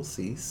we will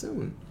see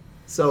soon.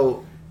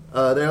 So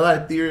there are a lot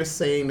of theorists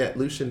saying that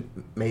Lucian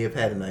may have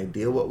had an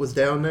idea what was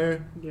down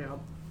there. Yeah.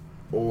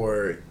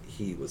 Or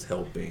he was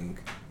helping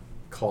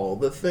call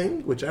the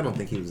thing, which I don't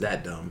think he was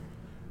that dumb.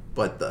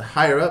 But the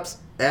higher-ups,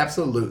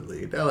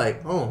 absolutely. They're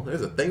like, oh,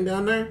 there's a thing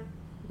down there?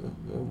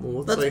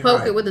 Well, Let's say poke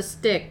hi. it with a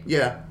stick.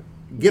 Yeah.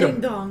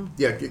 Ding dong.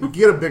 Yeah,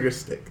 get a bigger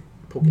stick.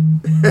 Poke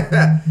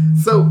it.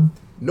 So,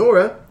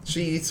 Nora,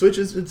 she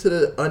switches into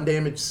the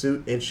undamaged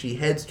suit and she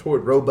heads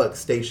toward Roebuck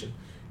Station.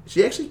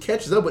 She actually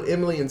catches up with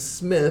Emily and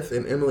Smith,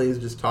 and Emily is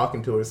just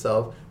talking to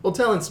herself, well,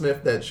 telling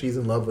Smith that she's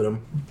in love with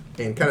him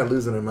and kind of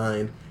losing her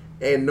mind.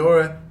 And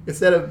Nora,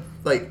 instead of,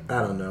 like,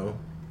 I don't know,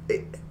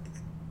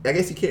 I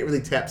guess you can't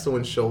really tap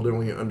someone's shoulder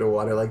when you're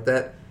underwater like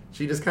that.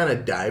 She just kind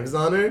of dives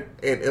on her,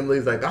 and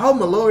Emily's like, oh,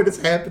 my lord,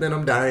 it's happening,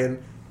 I'm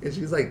dying. And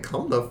she's like,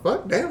 calm the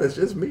fuck down, it's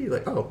just me.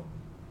 Like, oh,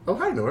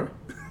 hi, Nora.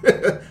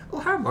 Oh,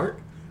 hi,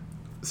 Mark.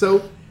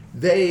 So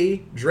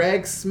they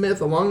drag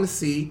Smith along the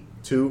sea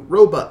to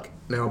Roebuck.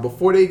 Now,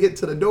 before they get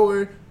to the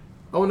door,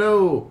 oh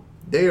no,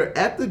 they are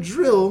at the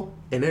drill,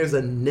 and there's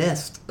a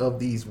nest of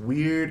these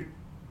weird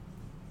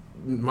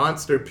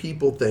monster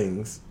people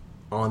things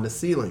on the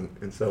ceiling.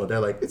 And so they're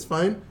like, it's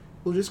fine,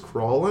 we'll just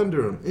crawl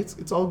under them.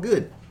 It's all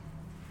good.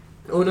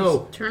 Oh no.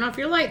 Just turn off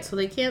your lights so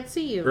they can't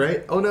see you.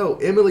 Right? Oh no,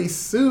 Emily's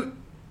suit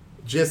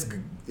just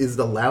is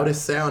the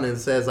loudest sound and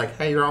says like,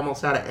 hey, you're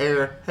almost out of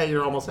air. Hey,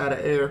 you're almost out of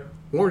air.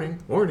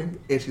 Warning, warning.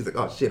 And she's like,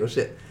 oh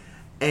shit.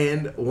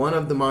 And one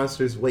of the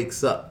monsters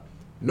wakes up.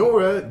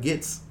 Nora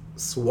gets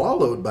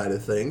swallowed by the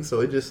thing,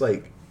 so it just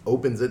like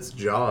opens its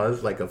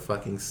jaws like a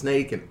fucking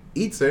snake and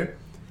eats her.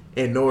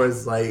 And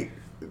Nora's like,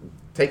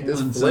 take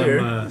this flare.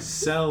 Some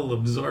cell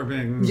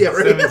absorbing Yeah,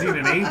 right.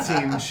 17 and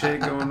 18 shit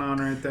going on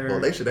right there.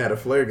 Well, they should have had a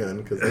flare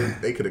gun because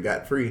they could have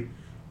got free.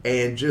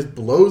 And just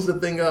blows the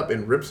thing up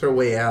and rips her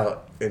way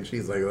out. And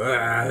she's like,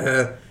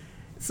 ah.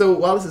 So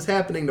while this is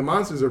happening, the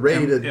monsters are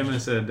ready to... Emma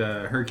said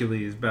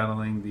Hercules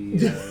battling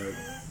the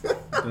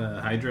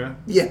Hydra.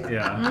 Yeah.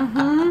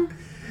 Yeah.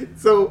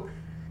 So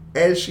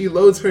as she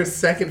loads her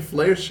second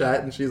flare shot,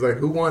 and she's like,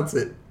 who wants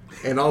it?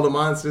 And all the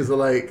monsters are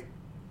like...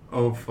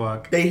 Oh,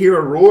 fuck. They hear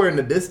a roar in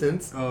the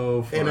distance.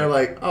 Oh, fuck. And they're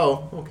like,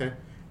 oh, okay.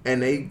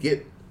 And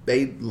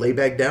they lay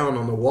back down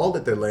on the wall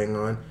that they're laying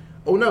on.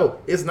 Oh no,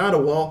 it's not a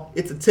wall,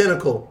 it's a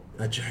tentacle.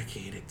 A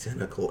gigantic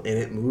tentacle. And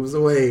it moves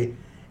away.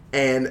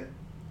 And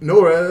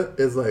Nora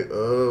is like,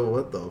 oh,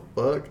 what the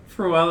fuck?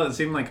 For a while, it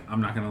seemed like,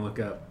 I'm not going to look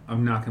up.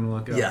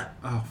 Yeah.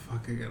 Oh,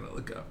 fuck, I gotta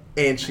look up.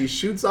 And she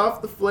shoots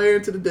off the flare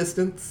into the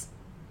distance.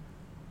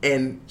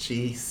 And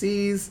she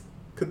sees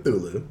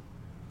Cthulhu.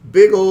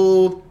 Big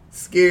old,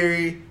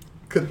 scary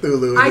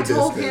Cthulhu in I the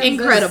told distance. him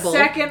Incredible. the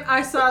second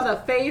I saw the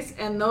face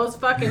and those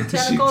fucking She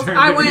tentacles, turned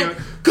I to went, you.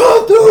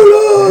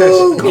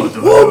 Cthulhu!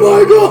 Oh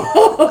my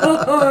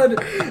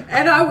god!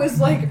 and I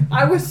was like,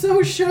 I was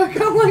so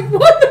shook. I'm like,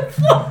 what the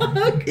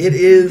fuck? It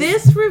is...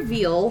 This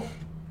reveal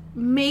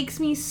makes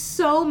me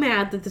so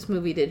mad that this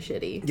movie did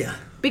shitty. Yeah.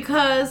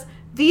 Because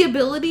the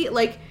ability,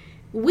 like,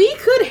 we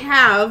could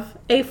have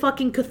a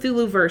fucking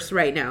Cthulhu verse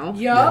right now.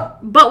 Yup.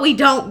 But we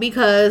don't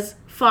because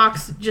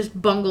Fox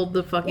just bungled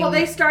the fucking Well,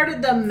 they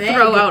started the Meg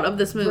throw out of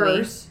this movie.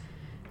 verse,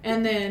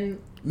 and then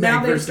Meg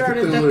now they versus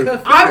started Cthulhu. the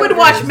Cthulhu. I would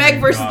watch verse.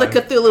 Meg versus the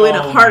God. Cthulhu in a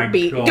Oh my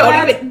heartbeat.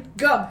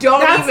 God.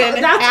 Don't even That's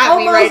even have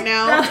me right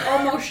now. That's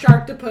almost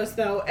Sharktopus,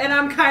 though. And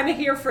I'm kind of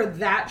here for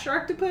that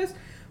Sharktopus.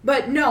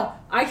 But no,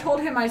 I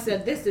told him, I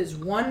said, this is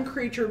one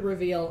creature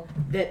reveal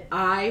that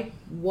I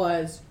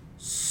was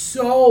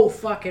so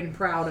fucking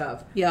proud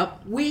of.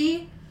 Yep.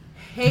 We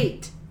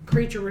hate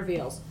creature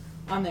reveals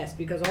on this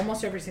because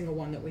almost every single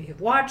one that we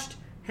have watched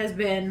has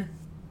been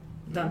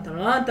dun dun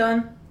dun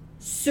dun,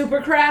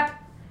 super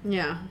crap.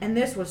 Yeah. And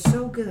this was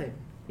so good.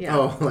 Yeah.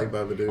 Oh, like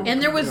Babadook.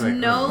 And there was Like,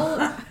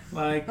 no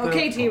Like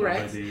Okay, the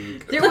T-Rex.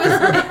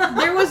 Babadook.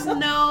 there was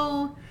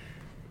no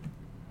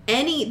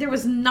there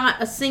was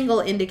not a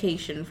single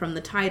indication from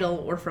the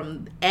title or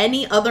from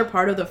any other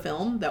part of the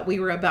film that we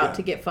were about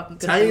to get fucking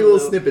Cthulhu. Tiny little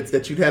snippets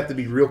that you'd have to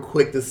be real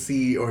quick to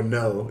see or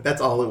know.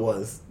 That's all it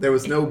was. There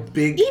was no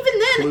big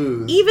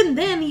clues. Even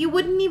then, you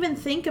wouldn't even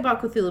think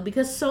about Cthulhu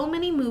because so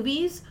many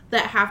movies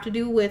that have to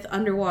do with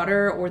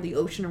underwater or the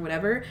ocean or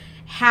whatever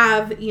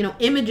have,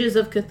 images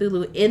of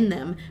Cthulhu in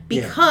them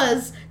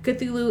because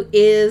Cthulhu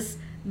is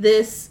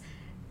this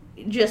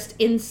just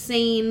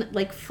insane,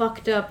 like,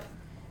 fucked up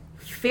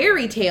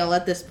fairy tale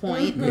at this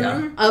point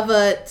of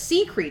a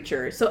sea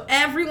creature. So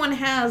everyone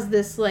has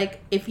this,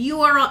 like, if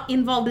you are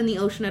involved in the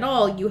ocean at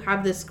all, you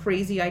have this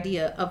crazy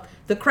idea of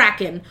the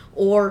Kraken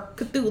or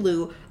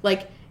Cthulhu.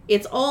 Like,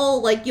 it's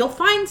all, like, you'll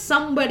find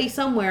somebody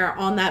somewhere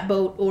on that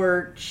boat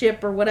or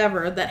ship or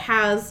whatever that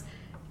has,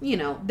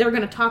 they're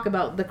going to talk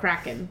about the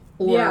Kraken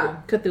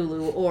or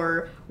Cthulhu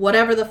or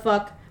whatever the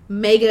fuck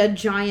mega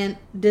giant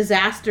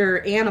disaster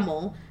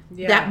animal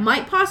that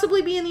might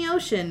possibly be in the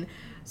ocean.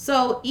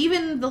 So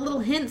even the little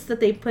hints that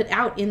they put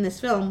out in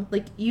this film,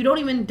 like, you don't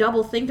even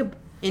double think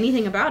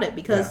anything about it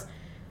because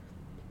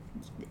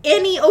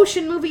any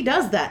ocean movie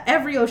does that.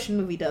 Every ocean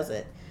movie does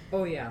it.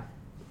 Oh, yeah.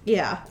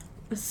 Yeah.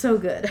 It's so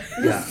good.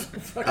 Yeah.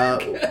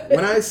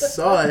 When I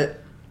saw it,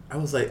 I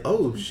was like,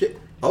 oh, shit.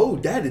 Oh,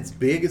 Dad, it's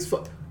big as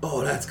fuck.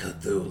 Oh, that's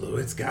Cthulhu.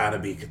 It's gotta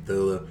be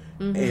Cthulhu.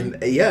 Mm-hmm.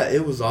 And,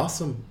 it was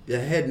awesome. I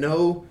had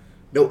no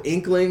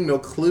inkling, no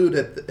clue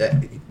that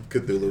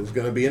Cthulhu was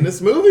going to be in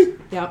this movie.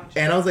 Yep.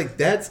 And I was like,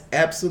 that's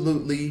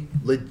absolutely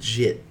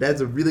legit.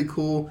 That's a really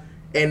cool...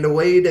 And the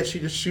way that she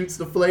just shoots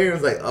the flare, I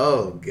was like,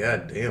 oh,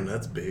 god damn,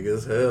 that's big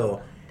as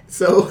hell.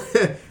 So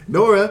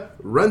Nora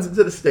runs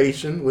into the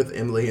station with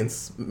Emily and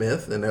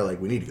Smith, and they're like,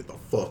 we need to get the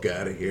fuck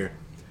out of here.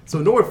 So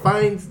Nora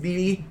finds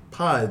the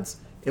pods,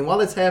 and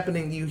while it's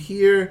happening, you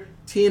hear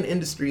TN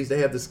Industries, they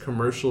have this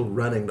commercial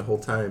running the whole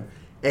time.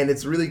 And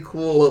it's really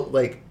cool,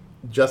 like,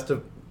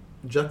 juxtaposition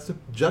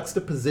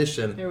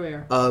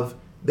of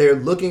they're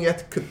looking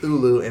at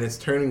Cthulhu and it's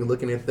turning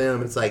looking at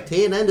them. It's like,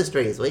 TN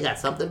Industries, we got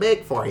something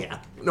big for you.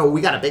 No, we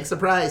got a big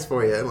surprise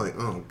for you. I'm like,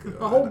 oh god.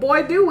 Oh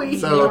boy, do we.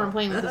 So you weren't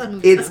playing with this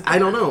movie. I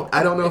don't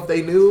know if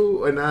they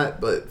knew or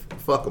not, but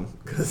fuck them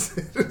because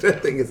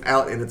that thing is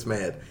out and it's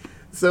mad.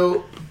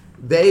 So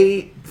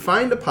they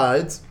find the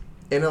pods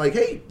and they're like,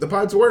 hey, the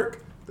pods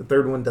work. The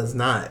third one does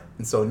not.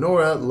 And so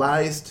Nora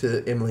lies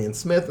to Emily and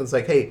Smith and it's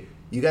like, hey,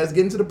 you guys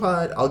get into the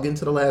pod, I'll get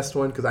into the last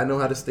one because I know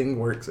how this thing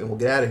works and we'll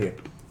get out of here.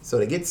 So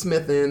they get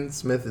Smith in,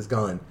 Smith is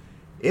gone.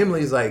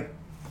 Emily's like,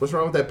 what's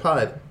wrong with that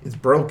pod? It's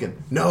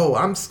broken. No,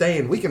 I'm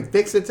staying. We can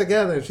fix it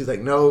together. And she's like,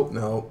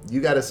 no,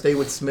 you got to stay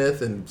with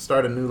Smith and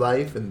start a new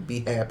life and be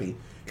happy.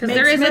 Because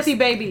there is Smithy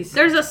babies.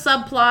 There's a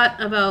subplot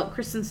about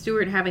Kristen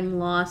Stewart having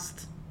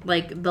lost,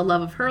 like, the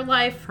love of her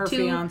life. Her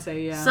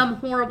fiance, some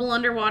horrible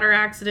underwater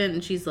accident.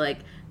 And she's like,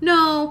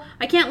 no,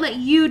 I can't let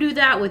you do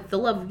that with the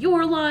love of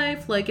your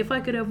life. Like, if I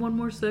could have one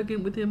more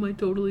second with him, I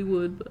totally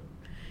would. But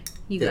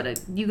you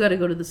gotta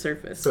go to the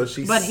surface.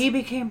 But he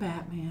became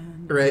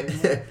Batman. Right.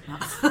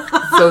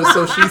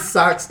 so she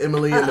socks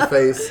Emily in the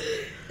face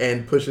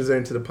and pushes her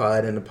into the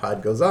pod, and the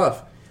pod goes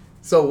off.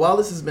 So while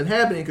this has been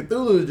happening,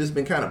 Cthulhu has just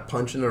been kind of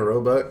punching a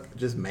robot,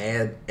 just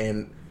mad,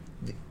 and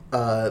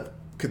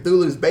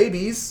Cthulhu's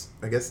babies,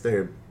 I guess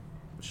they're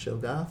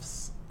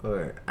Shoggoths,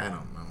 or I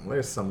don't know.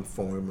 There's some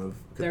form of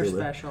Cthulhu. They're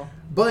special.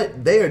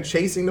 But they are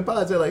chasing the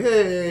pods. They're like,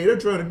 hey, they're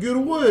trying to get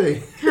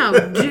away. How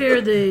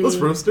dare they? Let's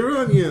roast their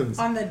onions.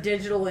 On the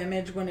digital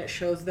image, when it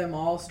shows them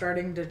all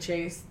starting to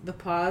chase the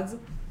pods,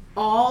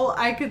 all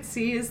I could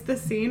see is the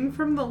scene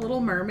from The Little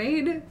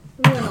Mermaid.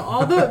 When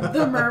all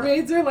the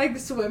mermaids are, like,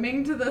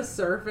 swimming to the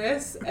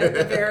surface at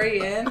the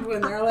very end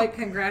when they're, like,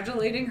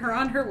 congratulating her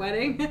on her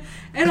wedding.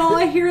 And all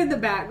I hear in the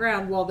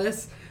background while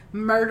this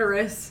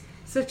murderous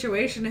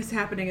situation is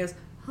happening is,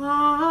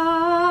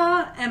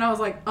 ah, and I was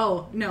like,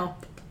 oh, no.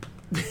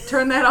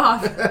 Turn that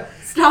off.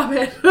 Stop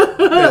it.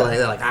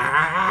 they're like,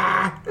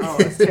 ah. Oh,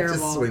 it's terrible,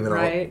 just swimming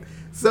right? All.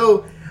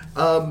 So,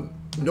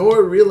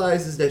 Nora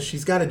realizes that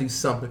she's got to do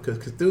something because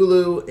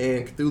Cthulhu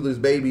and Cthulhu's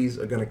babies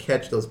are going to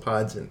catch those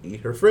pods and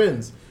eat her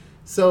friends.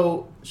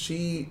 So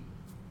she,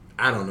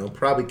 I don't know,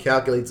 probably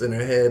calculates in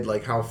her head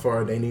like how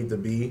far they need to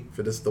be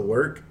for this to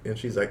work. And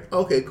she's like,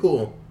 okay,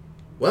 cool.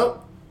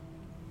 Well,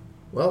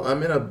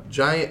 I'm in a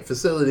giant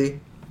facility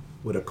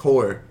with a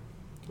core.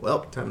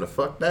 Well, time to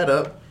fuck that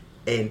up.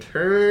 And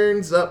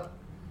turns up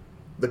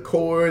the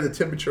core, the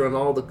temperature on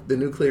all the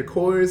nuclear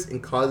cores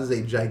and causes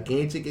a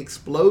gigantic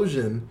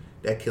explosion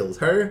that kills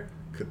her,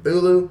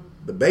 Cthulhu,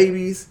 the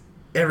babies,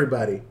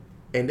 everybody.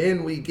 And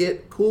then we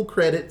get cool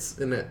credits,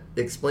 and it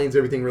explains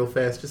everything real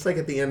fast, just like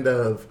at the end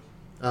of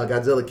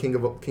Godzilla King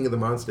of the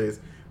Monsters,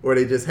 where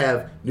they just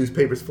have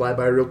newspapers fly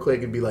by real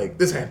quick and be like,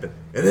 this happened,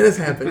 and then this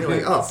happened. You're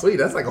like, oh, sweet,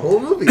 that's like a whole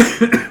movie.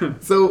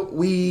 So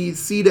we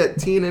see that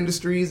TN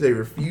Industries, they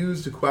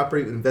refuse to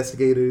cooperate with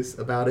investigators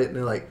about it, and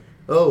they're like,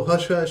 oh,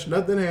 hush, hush,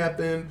 nothing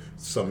happened,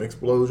 some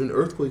explosion,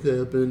 earthquake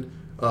happened,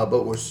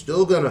 but we're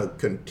still going to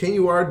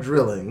continue our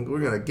drilling. We're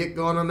going to get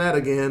going on that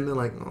again. They're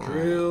like,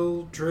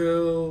 oh.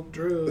 Drill.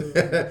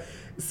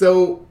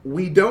 So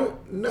we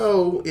don't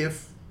know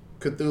if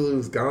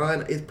Cthulhu's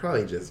gone. It's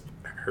probably just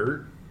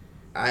hurt.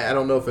 I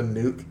don't know if a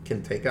nuke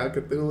can take out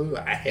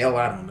Cthulhu. Hell,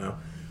 I don't know.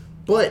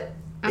 But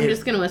I'm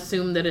just going to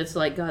assume that it's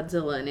like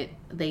Godzilla and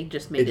they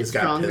just made it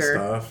Got stronger. pissed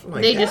off.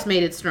 Like, they just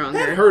made it stronger.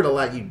 That hurt a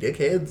lot, you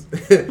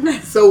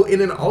dickheads. So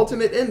in an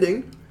alternate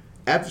ending,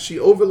 after she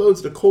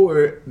overloads the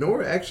core,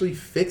 Nora actually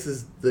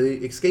fixes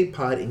the escape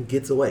pod and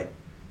gets away.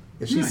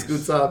 And she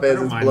scoots off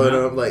as it's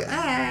blown up. Like,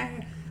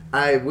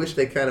 I wish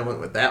they kind of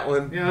went with that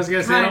one. Yeah, I was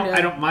gonna say I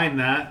don't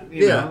mind that.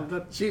 You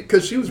know,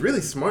 because she was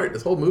really smart.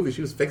 This whole movie, she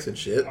was fixing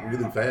shit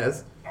really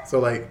fast. So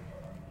like,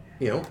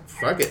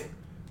 fuck it.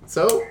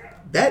 So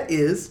that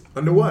is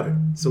Underwater.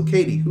 So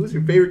Katie, who's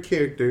your favorite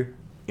character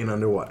in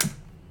Underwater?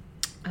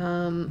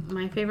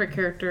 My favorite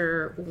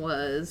character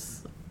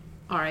was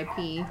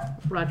R.I.P.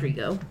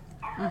 Rodrigo.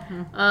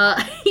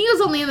 Mm-hmm. He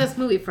was only in this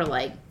movie for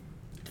like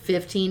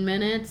 15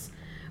 minutes,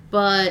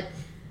 but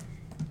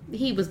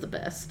he was the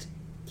best.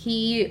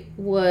 He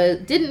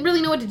didn't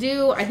really know what to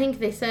do. I think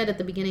they said at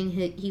the beginning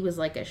he was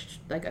like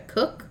a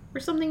cook or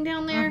something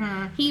down there.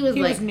 Mm-hmm. He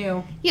was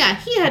new. Yeah,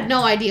 he had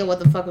no idea what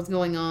the fuck was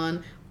going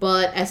on.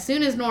 But as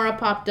soon as Nora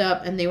popped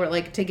up and they were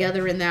like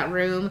together in that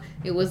room,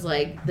 it was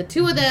like the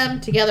two of them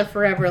together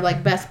forever,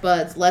 like best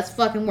buds. Let's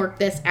fucking work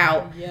this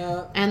out.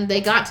 Yeah. And they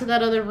got to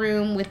that other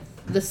room with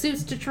the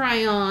suits to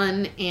try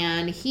on,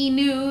 and he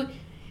knew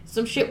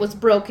some shit was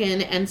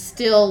broken, and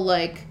still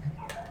like,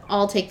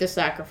 I'll take the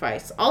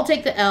sacrifice. I'll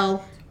take the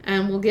L.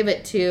 And we'll give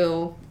it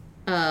to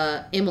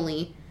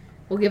Emily.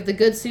 We'll give the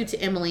good suit to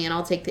Emily, and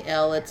I'll take the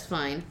L. It's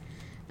fine.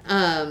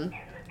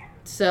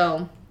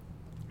 So,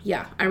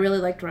 yeah, I really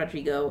liked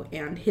Rodrigo,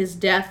 and his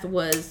death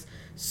was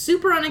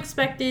super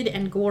unexpected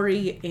and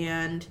gory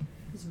and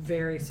it's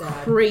very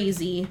sad,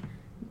 crazy.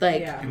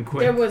 Like, and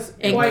quick. There was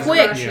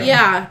quick.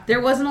 Yeah, there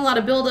wasn't a lot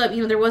of buildup.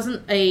 There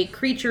wasn't a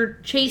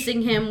creature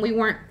chasing him. We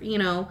weren't,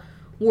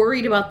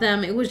 worried about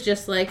them. It was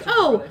just like,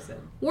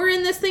 we're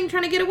in this thing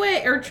trying to get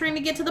away, or trying to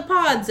get to the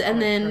pods,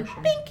 and then,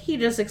 bink, he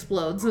just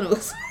explodes, and it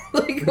was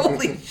like,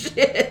 holy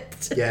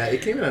shit. Yeah,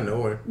 it came out of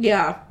nowhere.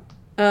 Yeah.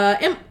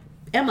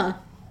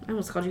 Emma. I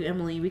almost called you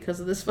Emily because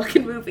of this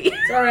fucking movie.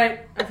 It's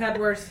alright. I've had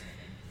worse.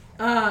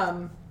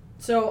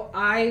 So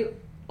I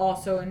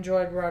also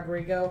enjoyed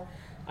Rodrigo.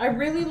 I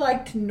really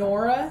liked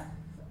Nora.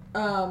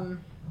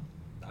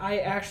 I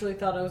actually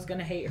thought I was going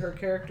to hate her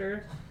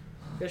character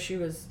because she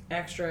was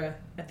extra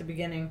at the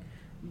beginning.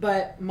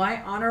 But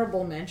my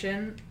honorable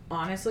mention,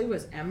 honestly,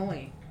 was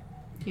Emily.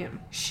 Yeah.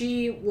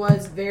 She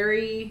was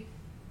very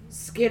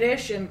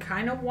skittish and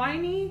kind of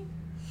whiny,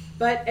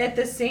 but at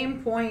the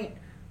same point,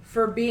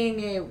 for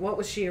being what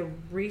was she, a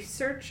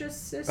research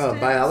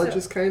assistant?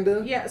 Biologist, kind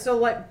of? Yeah, so,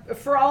 like,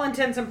 for all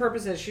intents and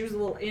purposes, she was a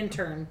little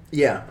intern.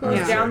 Yeah. Who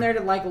was down there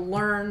to, like,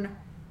 learn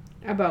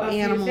about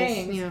animals.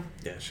 Things.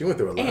 Yeah, she went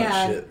through a lot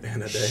of shit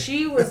in a day.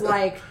 She was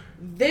like,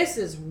 this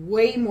is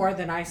way more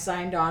than I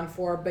signed on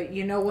for, but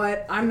you know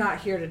what? I'm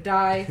not here to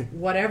die.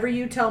 Whatever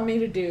you tell me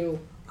to do,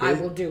 I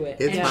will do it.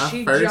 It's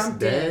my first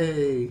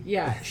day.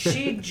 Yeah,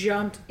 she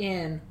jumped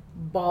in,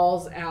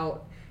 balls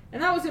out.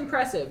 And that was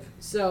impressive.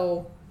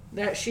 So,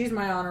 she's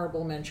my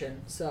honorable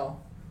mention. So,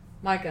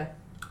 Micah.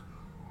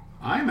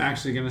 I'm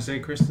actually going to say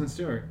Kristen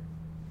Stewart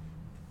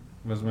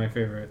was my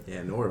favorite.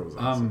 Yeah, Nora was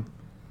awesome.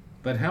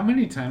 But how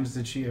many times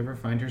did she ever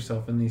find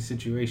herself in these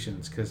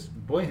situations? Because,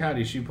 boy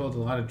howdy, she pulled a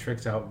lot of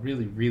tricks out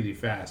really, really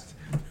fast.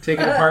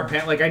 Taking apart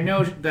like, I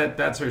know that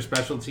that's her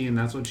specialty and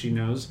that's what she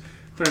knows.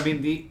 But, I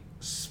mean, the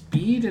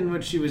speed in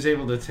which she was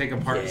able to take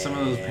apart some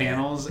of those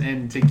panels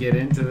and to get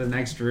into the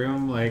next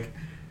room, like,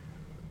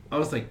 I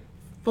was like,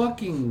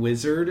 fucking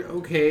wizard,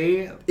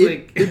 okay?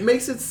 It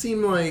makes it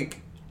seem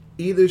like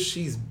either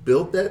she's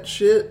built that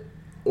shit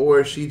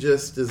or she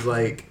just is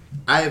like,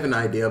 I have an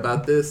idea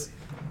about this.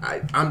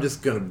 I'm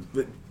just gonna.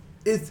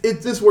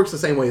 This works the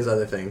same way as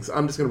other things.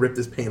 I'm just gonna rip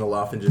this panel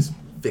off and just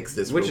fix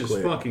this. Which real is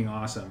quick. fucking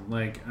awesome.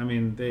 Like, I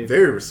mean, they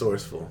very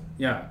resourceful.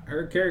 Yeah,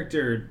 her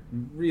character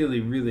really,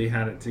 really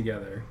had it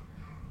together.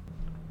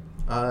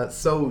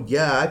 So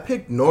yeah, I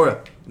picked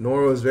Nora.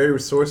 Nora was very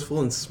resourceful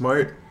and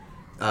smart.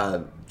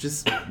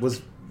 Just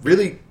was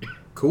really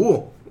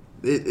cool.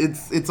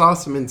 It's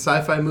awesome in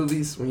sci-fi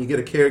movies when you get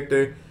a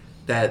character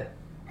that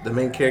the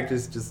main character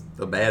is just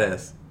a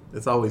badass.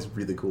 It's always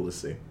really cool to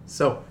see.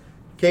 So,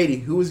 Katie,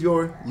 who was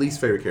your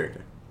least favorite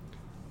character?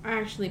 I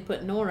actually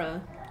put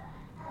Nora.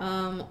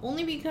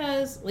 Only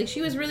because, like,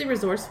 she was really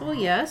resourceful,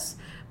 yes,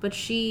 but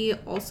she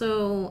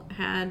also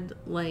had,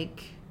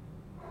 like,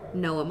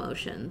 no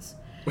emotions.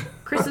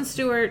 Kristen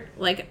Stewart,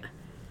 like,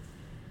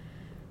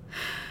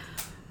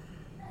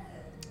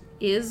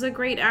 is a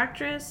great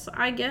actress,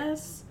 I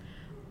guess,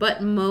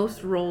 but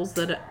most roles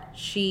that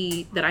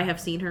I have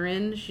seen her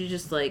in, she's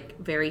just, like,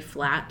 very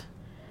flat.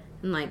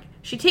 And, like,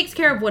 she takes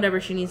care of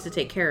whatever she needs to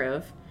take care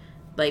of.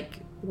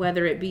 Like,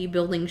 whether it be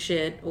building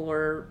shit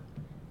or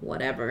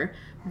whatever.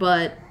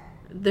 But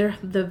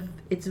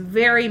it's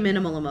very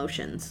minimal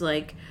emotions.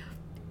 Like,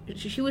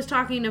 she was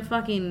talking to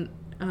fucking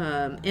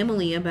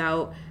Emily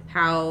about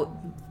how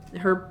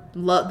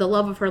the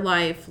love of her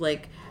life,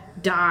 like,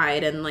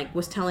 died and like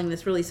was telling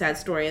this really sad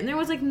story, and there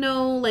was like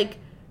no like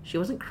she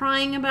wasn't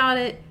crying about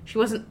it, she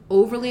wasn't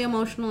overly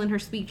emotional in her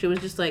speech. It was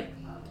just like,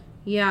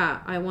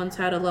 yeah, I once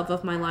had a love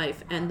of my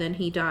life and then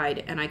he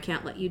died and I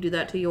can't let you do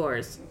that to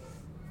yours.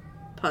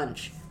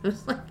 Punch. It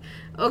was like,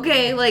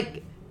 okay,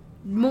 like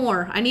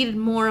more. I needed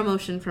more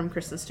emotion from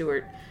Kristen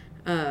Stewart.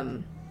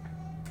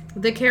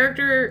 The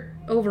character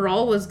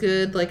overall was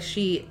good. Like,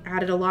 she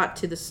added a lot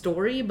to the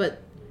story,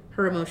 but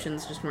her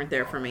emotions just weren't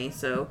there for me,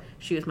 so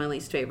she was my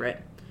least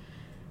favorite.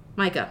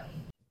 Micah.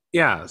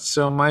 Yeah,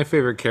 so my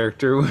favorite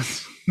character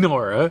was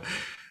Nora,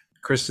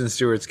 Kristen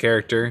Stewart's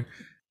character.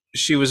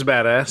 She was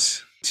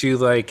badass to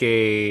like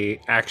a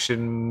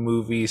action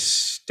movie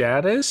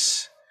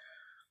status.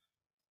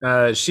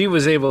 She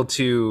was able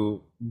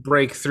to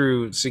break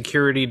through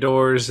security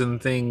doors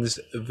and things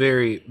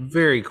very,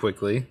 very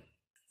quickly.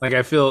 Like,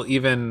 I feel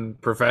even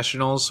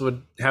professionals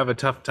would have a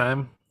tough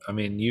time. I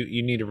mean,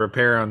 you need a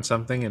repair on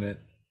something, and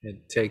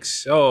it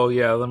takes, oh,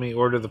 yeah, let me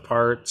order the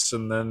parts,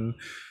 and then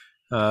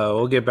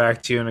we'll get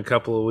back to you in a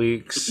couple of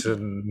weeks.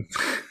 And,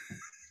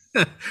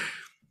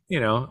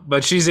 you know,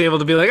 but she's able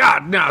to be like,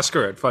 no,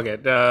 screw it, fuck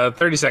it.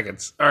 30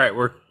 seconds. All right,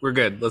 we're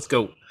good. Let's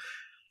go.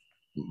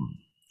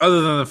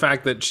 Other than the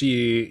fact that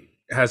she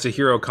has a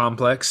hero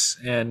complex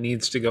and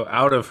needs to go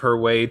out of her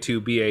way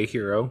to be a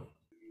hero,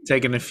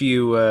 taking a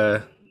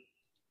few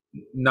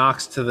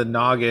knocks to the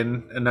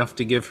noggin enough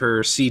to give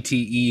her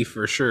CTE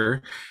for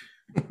sure.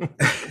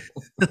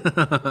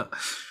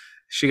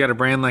 She got a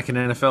brand like an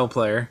NFL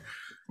player.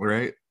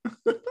 Right.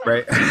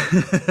 Right.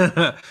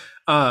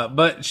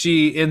 But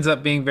she ends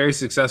up being very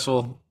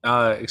successful,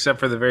 except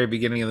for the very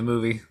beginning of the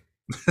movie.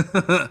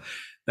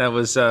 That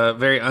was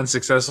very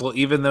unsuccessful,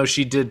 even though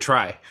she did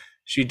try.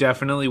 She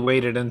definitely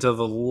waited until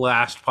the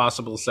last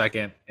possible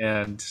second,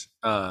 and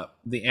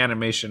the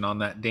animation on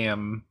that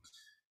damn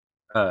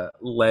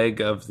leg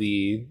of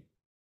the,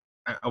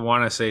 I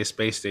want to say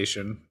space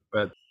station,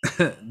 but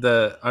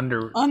the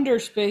under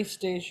space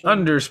station.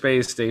 Under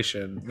space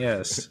station,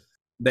 yes.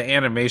 The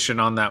animation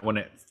on that when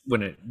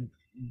it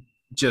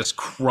just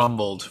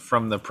crumbled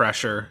from the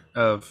pressure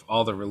of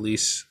all the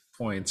release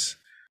points.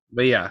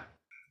 But yeah,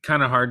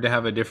 kind of hard to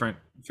have a different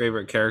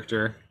favorite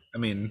character. I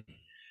mean,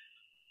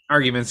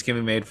 arguments can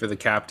be made for the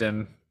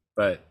captain,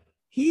 but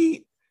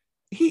he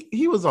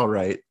was all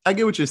right. I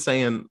get what you're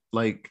saying.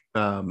 Like,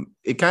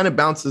 it kind of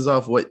bounces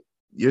off what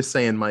you're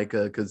saying,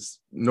 Micah, because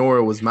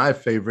Nora was my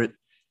favorite.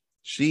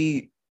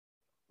 She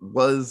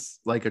was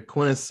like a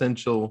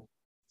quintessential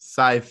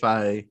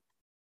sci-fi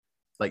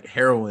like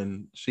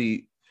heroine.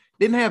 She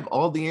didn't have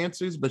all the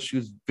answers, but she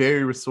was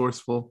very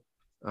resourceful,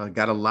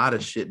 got a lot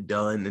of shit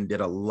done and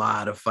did a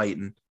lot of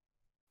fighting,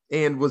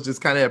 and was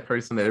just kind of a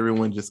person that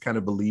everyone just kind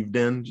of believed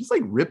in, just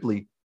like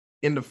Ripley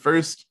in the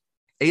first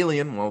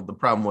Alien. Well, the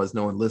problem was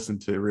no one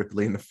listened to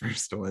Ripley in the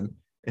first one,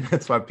 and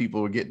that's why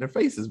people were getting their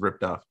faces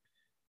ripped off.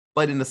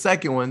 But in the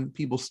second one,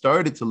 people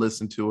started to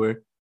listen to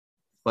her.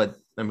 But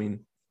I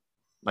mean,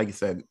 like you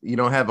said, you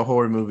don't have a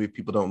horror movie if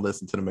people don't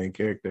listen to the main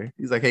character.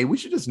 He's like, hey, we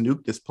should just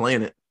nuke this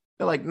planet.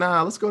 They're like,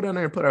 nah, let's go down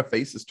there and put our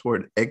faces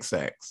toward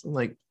X-Ax. I'm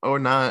like, or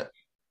not,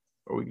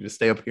 or we can just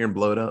stay up here and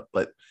blow it up.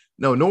 But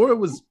no, Nora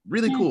was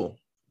really cool.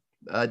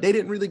 They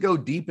didn't really go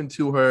deep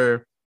into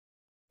her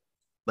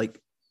like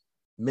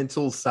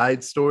mental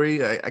side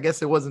story. I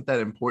guess it wasn't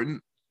that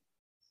important.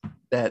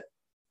 That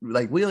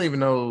like we don't even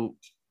know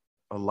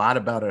a lot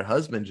about her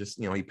husband. Just,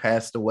 you know, he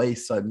passed away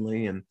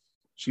suddenly and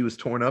she was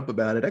torn up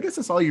about it. I guess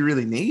that's all you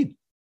really need,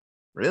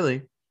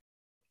 really.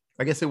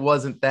 I guess it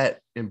wasn't that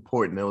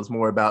important. It was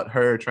more about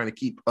her trying to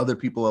keep other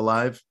people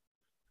alive,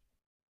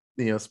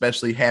 you know,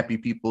 especially happy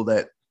people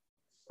that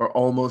are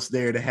almost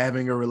there to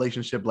having a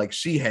relationship like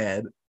she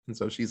had. And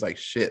so she's like,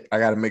 shit, I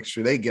got to make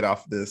sure they get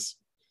off this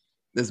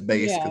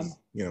base because,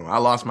 you know, I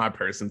lost my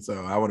person.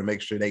 So I want to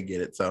make sure they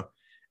get it. So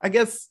I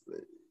guess,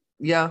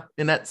 yeah,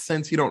 in that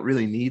sense, you don't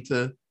really need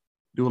to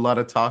do a lot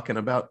of talking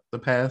about the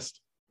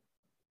past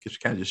because she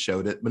kind of just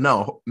showed it. But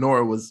no,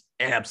 Nora was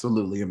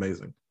absolutely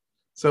amazing.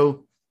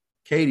 So,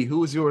 Katie, who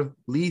was your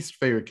least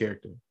favorite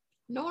character?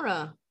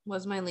 Nora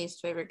was my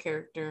least favorite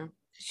character.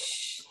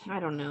 I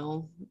don't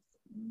know.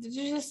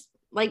 Just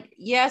like,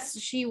 yes,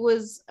 she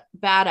was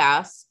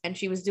badass and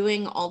she was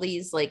doing all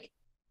these like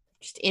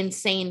just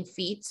insane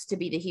feats to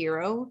be the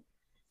hero,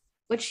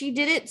 but she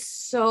did it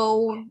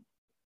so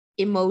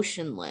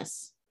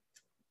emotionless.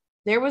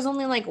 There was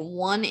only like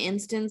one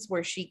instance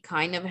where she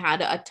kind of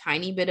had a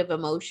tiny bit of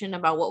emotion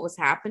about what was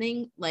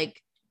happening. I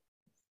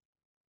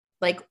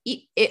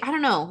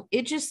don't know.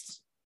 It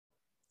just,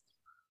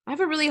 I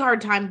have a really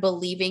hard time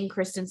believing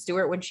Kristen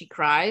Stewart when she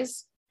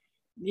cries.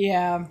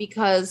 Yeah.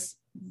 Because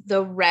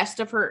the rest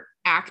of her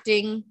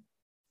acting,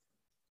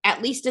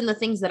 at least in the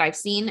things that I've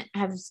seen,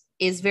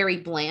 is very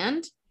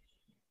bland.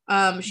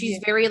 She's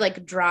very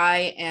like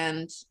dry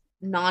and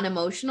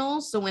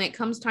non-emotional. So when it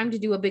comes time to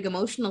do a big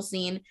emotional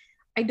scene,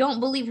 I don't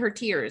believe her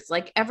tears.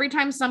 Like every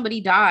time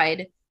somebody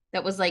died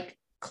that was like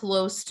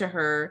close to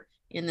her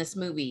in this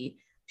movie,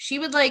 she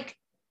would like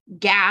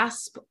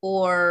gasp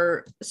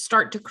or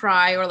start to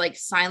cry or like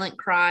silent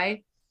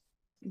cry.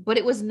 but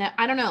it was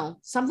I don't know,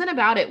 something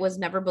about it was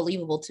never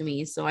believable to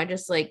me, so I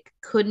just like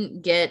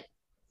couldn't get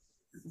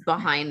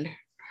behind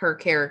her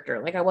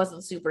character. Like I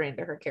wasn't super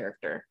into her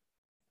character.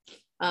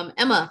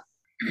 Emma.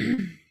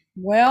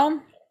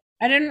 Well,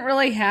 I didn't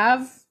really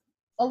have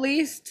a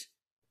least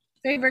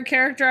favorite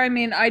character. I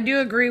mean, I do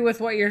agree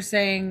with what you're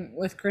saying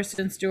with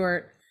Kristen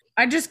Stewart.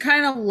 I just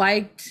kind of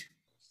liked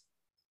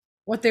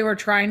what they were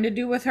trying to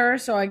do with her,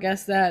 so I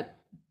guess that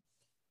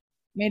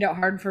made it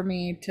hard for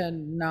me to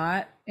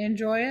not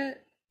enjoy it.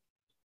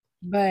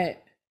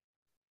 But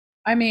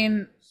I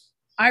mean,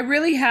 I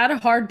really had a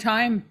hard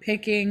time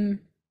picking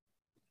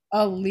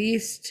a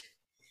least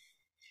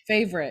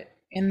favorite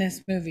in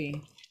this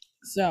movie.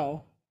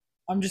 So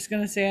I'm just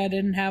going to say I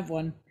didn't have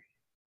one.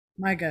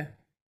 Micah.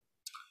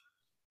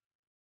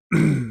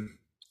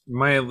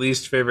 My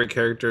least favorite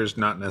character is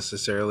not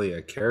necessarily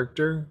a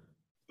character,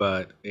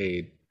 but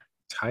a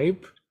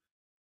type,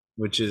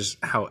 which is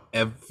how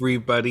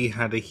everybody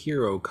had a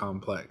hero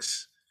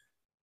complex.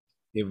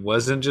 It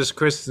wasn't just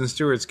Kristen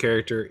Stewart's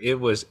character, it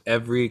was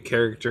every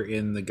character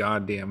in the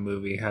goddamn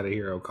movie had a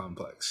hero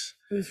complex.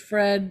 It was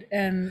Fred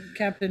and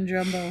Captain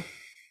Jumbo.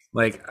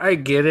 Like, I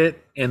get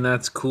it, and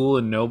that's cool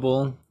and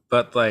noble,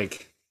 but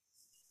like,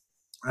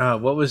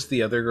 what was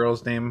the other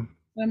girl's name?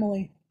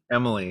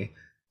 Emily.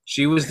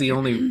 She was the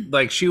only,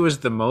 like, she was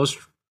the most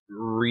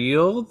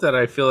real that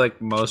I feel like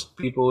most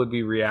people would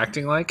be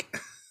reacting like.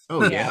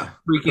 Oh, yeah.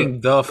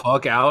 Freaking the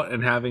fuck out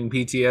and having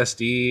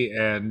PTSD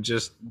and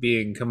just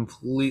being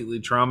completely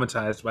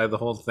traumatized by the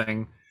whole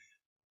thing.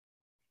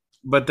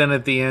 But then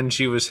at the end,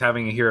 she was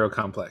having a hero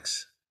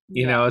complex.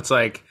 You know, it's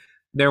like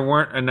there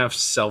weren't enough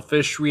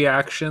selfish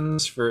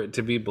reactions for it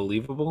to be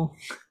believable.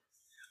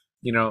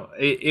 You know,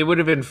 it would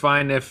have been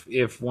fine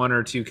if one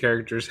or two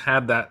characters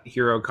had that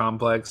hero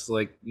complex,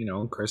 like, you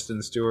know,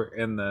 Kristen Stewart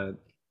and the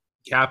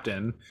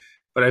captain.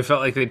 But I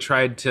felt like they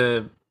tried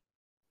to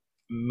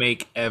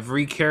make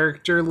every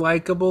character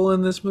likable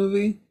in this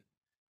movie.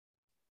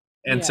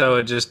 And so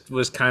it just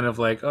was kind of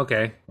like,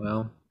 okay,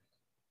 well,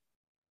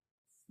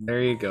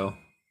 there you go.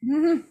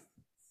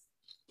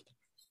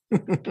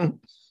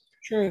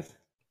 Truth.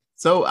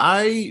 So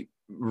I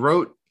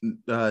wrote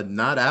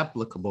not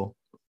applicable.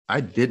 I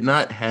did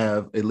not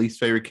have a least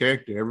favorite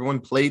character. Everyone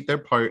played their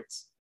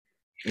parts.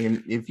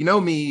 And if you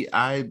know me,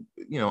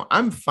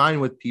 I'm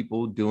fine with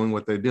people doing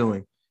what they're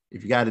doing.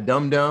 If you got a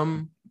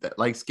dum-dum that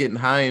likes getting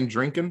high and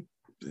drinking,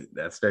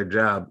 that's their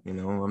job. You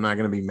know, I'm not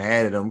going to be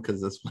mad at them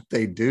because that's what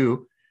they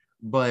do.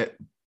 But,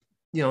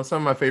 you know, some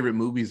of my favorite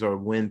movies are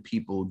when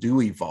people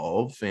do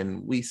evolve,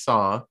 and we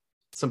saw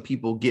some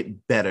people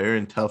get better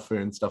and tougher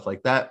and stuff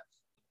like that.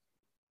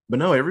 But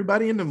no,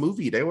 everybody in the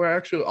movie, they were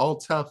actually all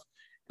tough.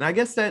 And I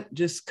guess that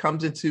just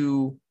comes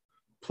into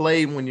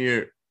play when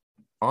you're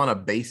on a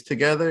base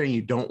together and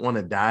you don't want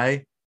to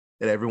die,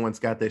 that everyone's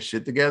got their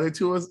shit together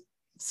to a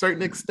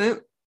certain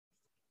extent.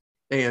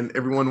 And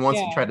everyone wants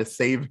to try to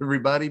save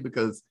everybody,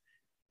 because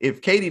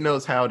if Katie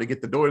knows how to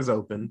get the doors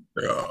open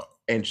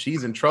and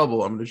she's in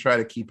trouble, I'm going to try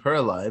to keep her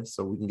alive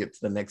so we can get to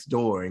the next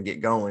door and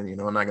get going. You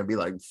know, I'm not going to be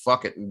like,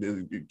 fuck it.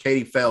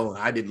 Katie fell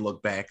and I didn't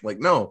look back. Like,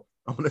 no,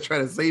 I'm going to try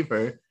to save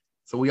her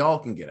so we all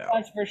can get out.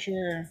 That's for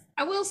sure.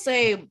 I will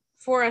say,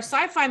 for a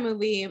sci-fi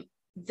movie,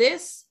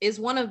 this is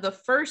one of the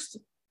first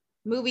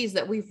movies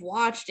that we've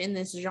watched in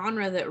this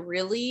genre that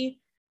really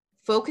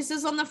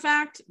focuses on the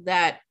fact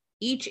that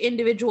each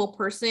individual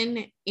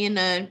person in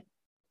a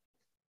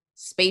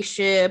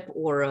spaceship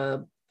or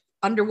a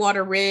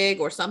underwater rig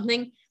or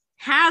something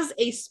has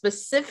a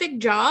specific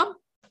job,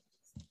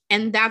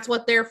 and that's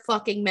what they're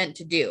fucking meant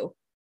to do.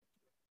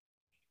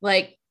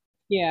 Like,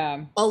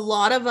 yeah, a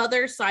lot of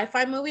other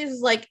sci-fi movies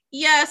is like,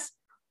 yes,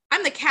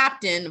 I'm the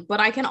captain,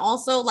 but I can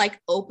also like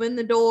open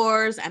the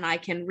doors and I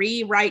can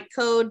rewrite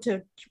code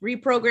to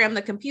reprogram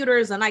the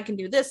computers, and I can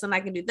do this and I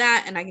can do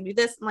that and I can do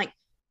this. I'm like,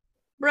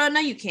 bro, no,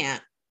 you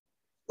can't.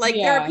 Like,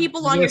 there are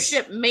people on your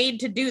ship made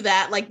to do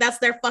that. Like, that's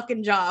their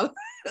fucking job.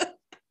 I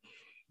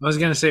was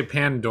going to say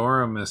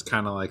Pandorum is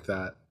kind of like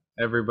that.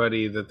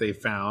 Everybody that they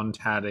found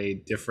had a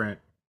different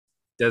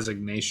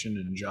designation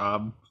and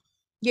job.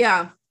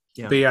 Yeah.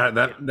 But yeah,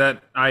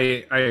 that I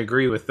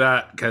agree with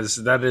that, because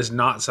that is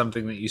not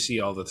something that you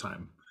see all the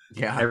time.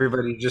 Yeah.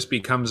 Everybody just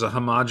becomes a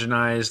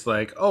homogenized,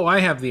 like, oh,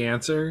 I have the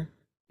answer.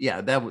 Yeah,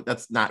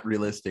 that's not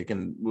realistic.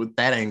 And with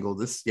that angle,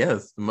 this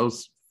is the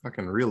most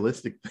fucking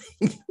realistic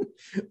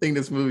thing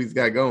this movie's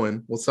got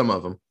going. Well, some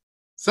of them.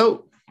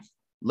 So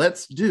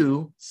let's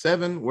do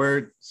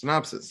 7-word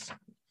synopsis.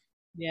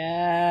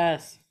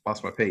 Yes.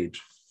 Lost my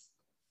page.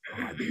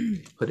 Oh, I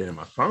put it in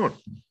my phone.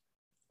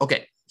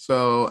 Okay,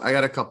 so I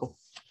got a couple.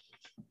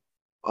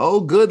 Oh,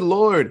 good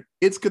Lord.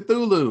 It's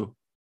Cthulhu.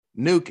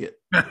 Nuke it.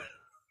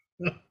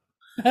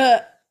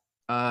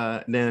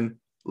 Then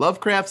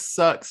Lovecraft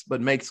sucks,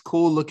 but makes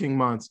cool looking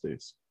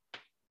monsters.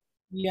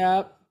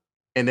 Yep.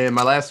 And then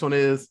my last one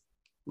is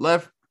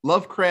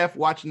Lovecraft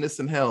watching this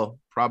in hell,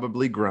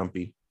 probably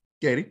grumpy.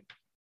 Katie?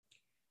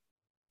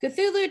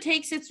 Cthulhu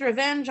takes its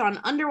revenge on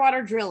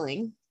underwater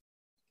drilling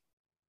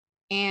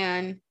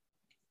and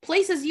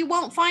places you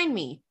won't find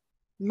me.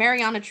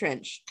 Mariana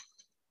Trench.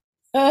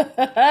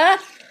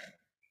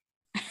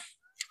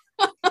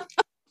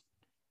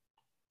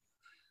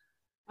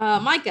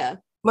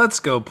 Micah. Let's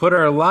go put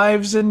our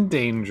lives in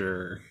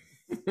danger.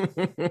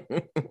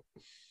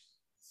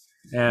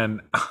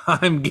 And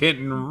I'm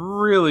getting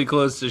really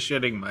close to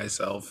shitting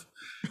myself.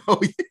 Oh,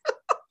 yeah.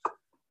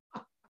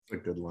 That's a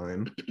good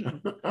line.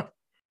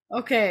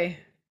 Okay.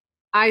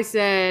 I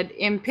said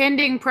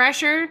impending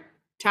pressure,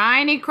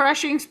 tiny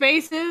crushing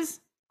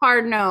spaces,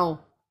 hard no.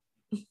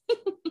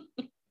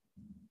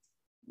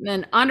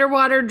 Then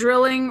underwater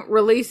drilling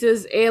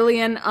releases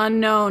alien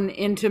unknown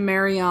into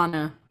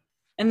Mariana.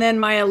 And then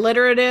my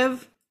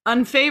alliterative,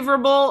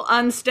 unfavorable,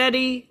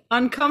 unsteady,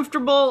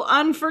 uncomfortable,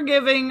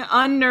 unforgiving,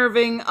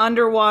 unnerving,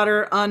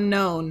 underwater,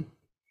 unknown.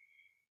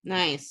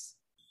 Nice.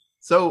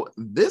 So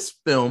this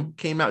film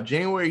came out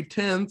January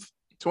 10th,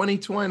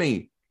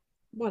 2020.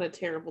 What a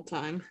terrible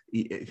time.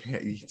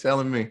 You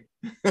telling me?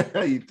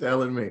 You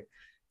telling me?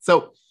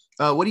 So,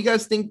 what do you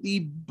guys think the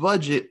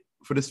budget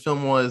for this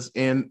film was?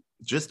 And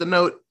just a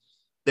note,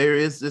 there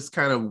is this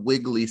kind of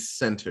wiggly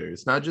center.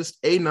 It's not just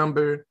a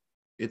number;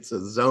 it's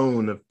a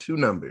zone of two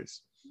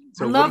numbers.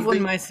 So I love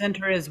when my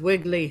center is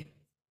wiggly.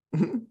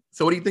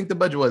 So, what do you think the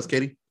budget was,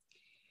 Katie?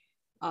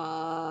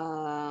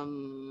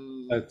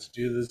 Let's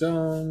do the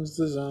zones.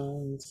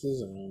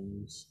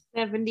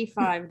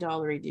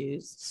 $75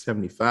 dues.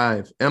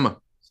 75. Emma.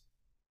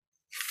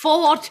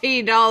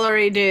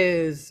 $40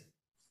 dues.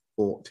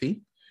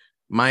 40.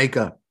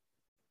 Micah.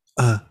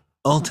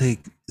 I'll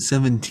take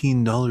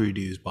 $17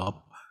 dues,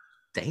 Bob.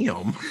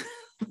 Damn.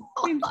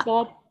 Thanks,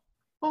 Bob.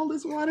 All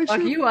this water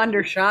Fuck, shit. you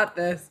undershot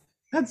this.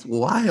 That's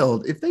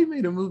wild. If they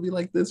made a movie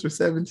like this for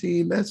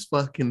 17, that's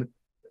fucking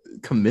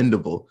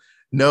commendable.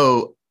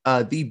 No,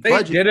 the They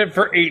budget did it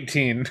for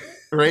 18.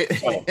 right?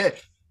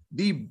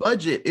 The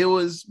budget, it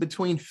was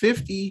between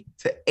 $50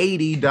 to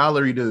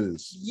 $80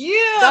 dues.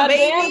 Yeah,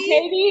 baby.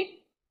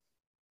 Katie.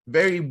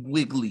 Very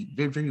wiggly,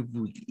 very, very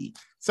wiggly.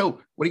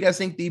 So, what do you guys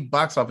think the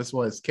box office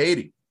was,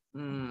 Katie?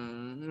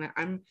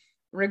 I'm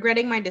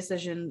regretting my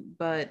decision,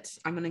 but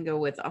I'm gonna go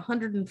with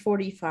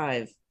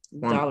 $145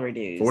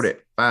 dues.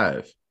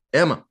 45.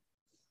 Emma.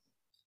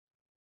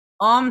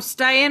 I'm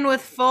staying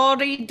with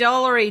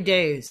 $40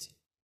 dues.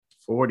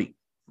 40.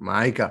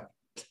 Micah.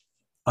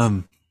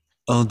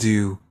 I'll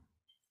do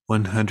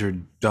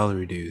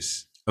 $100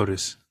 dues.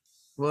 Otis.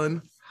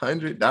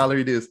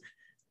 $100 dues.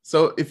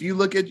 So if you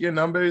look at your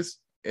numbers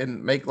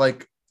and make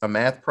like a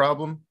math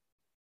problem,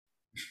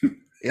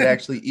 it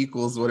actually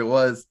equals what it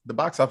was. The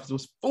box office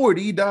was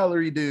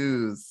 $40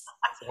 dues.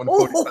 So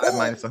 145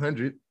 minus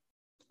 100.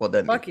 Well,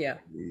 then Fuck yeah.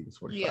 it's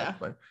 45. Yeah.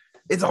 But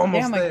it's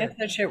almost Damn, I there. get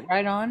that shit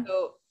right on.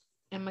 So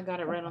Emma got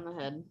it right on the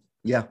head.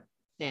 Yeah.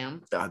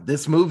 Damn.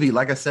 This movie,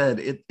 like I said,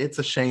 it's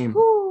a shame.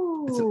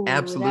 It's an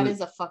absolute- That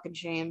is a fucking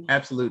shame.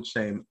 Absolute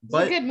shame. It's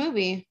But a good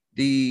movie.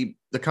 the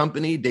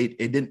company, they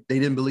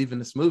didn't believe in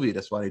this movie.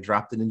 That's why they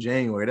dropped it in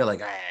January. They're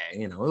like,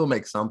 it'll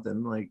make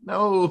something. Like,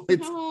 no,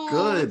 it's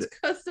good.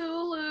 It's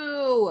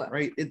Cthulhu.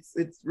 Right?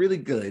 It's really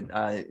good.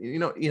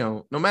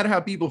 No matter how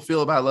people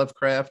feel about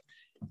Lovecraft,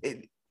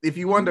 if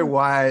you wonder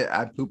why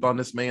I poop on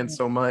this man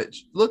so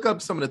much, look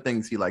up some of the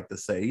things he liked to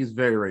say. He's a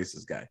very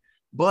racist guy,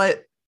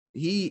 but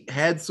he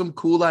had some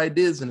cool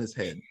ideas in his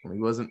head. He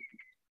wasn't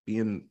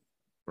being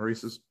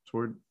racist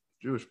toward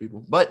Jewish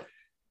people, but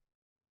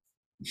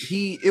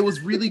it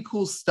was really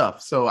cool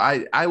stuff. So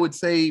I would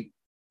say,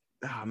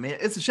 oh man,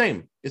 it's a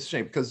shame. It's a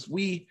shame because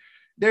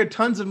there are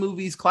tons of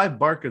movies. Clive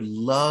Barker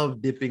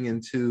loved dipping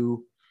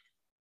into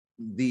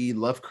the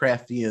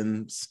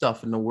Lovecraftian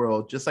stuff in the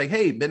world. Just like,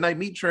 hey, Midnight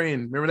Meat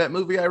Train. Remember that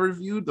movie I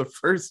reviewed the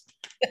first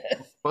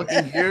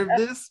fucking year of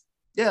this?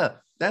 Yeah,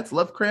 that's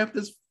Lovecraft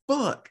as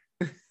fuck.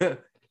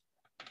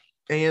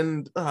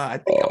 And I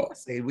think I want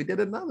to say we did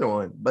another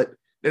one, but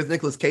there's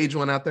Nicolas Cage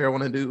one out there. I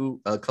want to do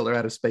Color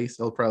Out of Space.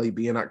 It'll probably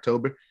be in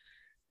October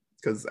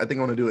because I think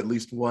I want to do at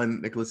least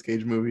one Nicolas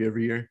Cage movie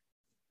every year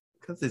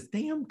because it's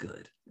damn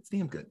good. It's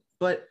damn good.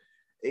 But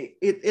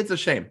it's a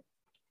shame.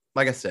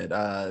 Like I said,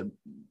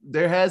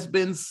 there has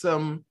been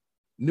some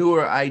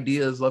newer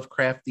ideas,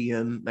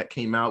 Lovecraftian, that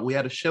came out. We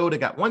had a show that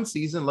got one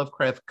season,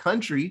 Lovecraft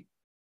Country,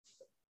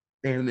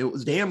 and it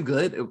was damn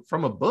good.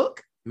 From a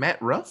book,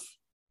 Matt Ruff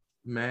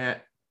wrote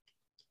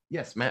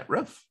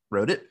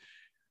it.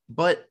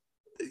 But,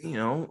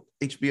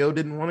 HBO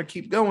didn't want to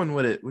keep going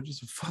with it, which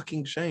is a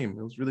fucking shame.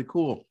 It was really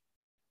cool.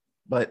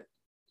 But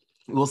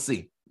we'll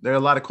see. There are a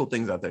lot of cool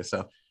things out there.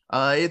 So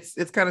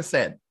it's kind of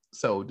sad.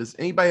 So does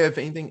anybody have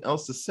anything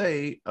else to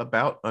say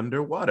about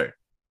Underwater?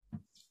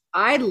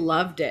 I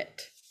loved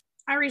it.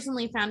 I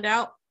recently found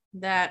out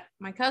that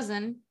my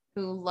cousin,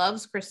 who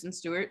loves Kristen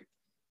Stewart,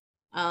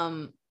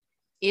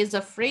 is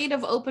afraid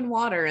of open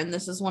water, and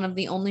this is one of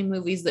the only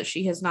movies that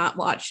she has not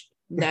watched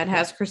that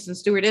has Kristen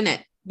Stewart in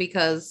it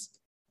because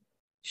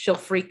she'll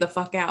freak the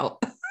fuck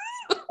out.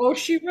 Oh,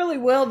 she really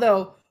will,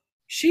 though.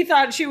 She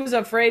thought she was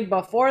afraid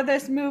before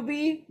this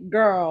movie.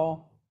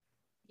 Girl.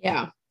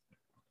 Yeah.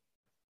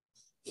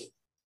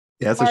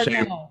 Yeah, it's a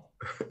shame. No.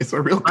 It's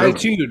a real I good.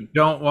 too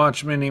don't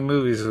watch many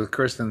movies with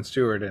Kristen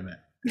Stewart in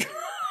it.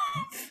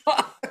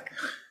 Fuck.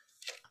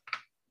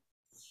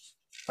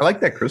 I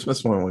like that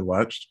Christmas one we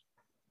watched.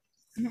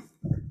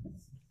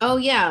 Oh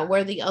yeah,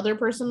 where the other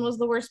person was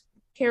the worst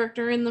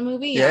character in the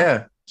movie.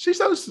 Yeah. She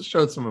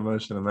showed some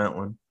emotion in that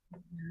one.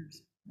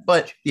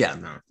 But yeah,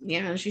 no.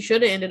 Yeah, and she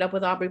should have ended up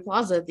with Aubrey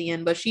Plaza at the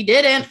end, but she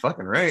didn't. You're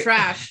fucking right.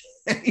 Trash.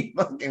 You're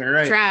fucking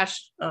right.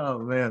 Trash. Oh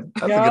man.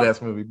 That's a good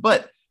ass movie.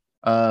 But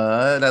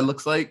that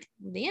looks like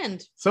The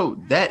end.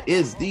 so that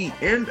is the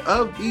end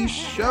of the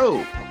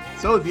show.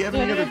 So if you have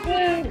any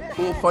other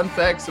cool fun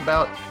facts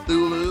about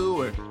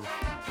Cthulhu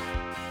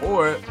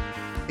or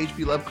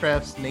H.P.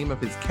 Lovecraft's name of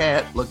his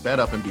cat, look that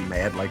up and be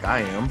mad like I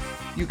am.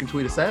 You can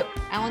tweet us at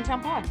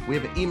Allentown Pod. We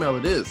have an email,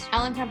 it is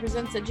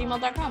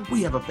AllentownPresents@gmail.com.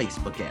 We have a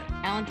Facebook app.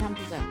 Allentown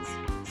Presents.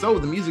 So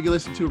the music you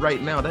listen to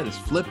right now, that is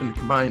Flip and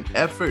Combined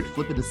Effort.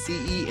 Flip it to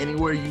CE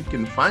anywhere you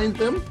can find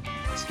them.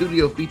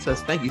 Studio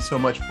Feature's, thank you so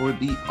much for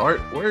the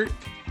artwork.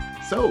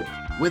 So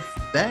with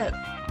that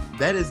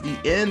is the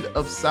end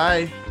of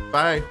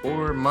Sci-Fi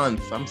Horror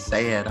Month. I'm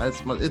sad.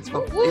 It's my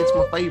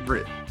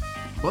favorite.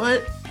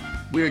 But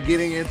we're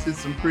getting into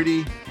some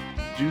pretty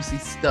juicy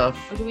stuff.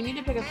 Oh, do we need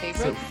to pick a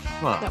favorite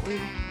that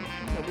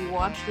we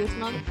watched this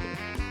month?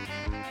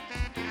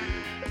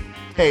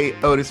 Hey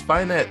Otis,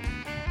 find that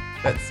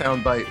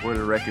soundbite where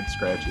the record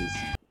scratches.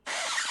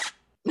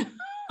 We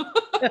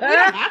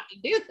don't have to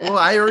do that. Well,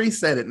 I already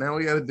said it. Now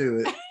we got to do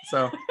it.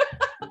 So,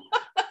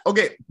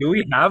 okay. Do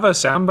we have a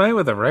soundbite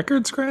with a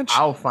record scratch?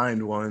 I'll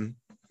find one.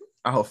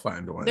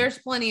 There's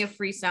plenty of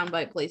free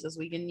soundbite places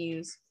we can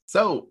use.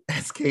 So,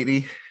 as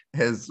Katie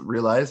has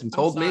realized and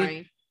told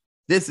me,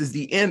 this is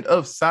the end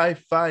of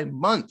Sci-Fi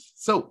Month.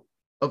 So,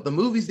 of the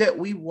movies that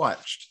we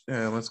watched,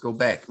 let's go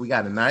back. We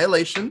got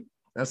Annihilation.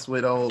 That's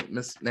with old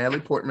Miss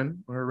Natalie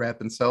Portman, or her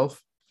rapping self.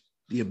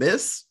 The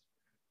Abyss,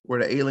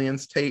 where the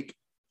aliens take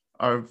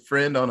our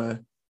friend on a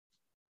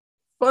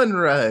fun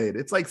ride.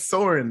 It's like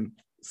Soren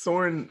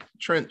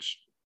Trench.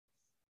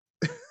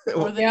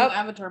 Or the new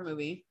Avatar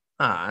movie.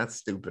 That's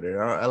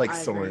stupider. I like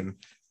Soren. Agree.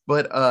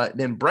 But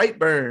then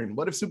Brightburn.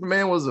 What if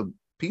Superman was a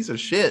piece of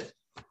shit?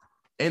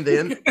 And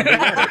then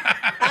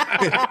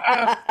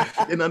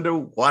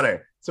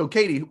Underwater. So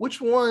Katie,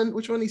 which one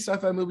of these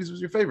sci-fi movies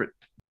was your favorite?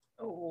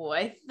 Oh,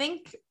 I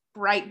think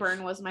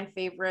Brightburn was my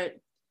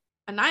favorite.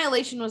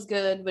 Annihilation was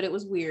good, but it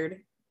was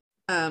weird.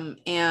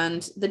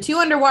 And the two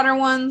underwater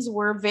ones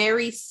were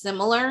very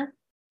similar.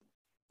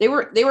 They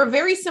were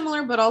very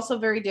similar, but also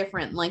very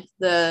different. Like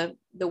the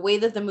way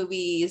that the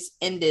movies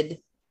ended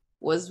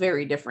was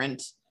very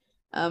different.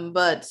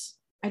 But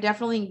I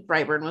definitely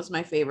Brightburn was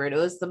my favorite. It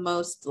was the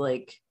most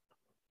like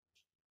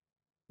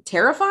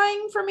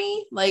terrifying for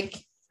me. Like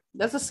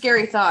that's a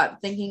scary thought,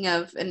 thinking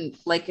of and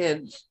like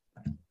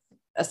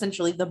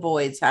essentially The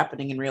Boys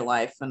happening in real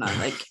life, and I'm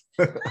like,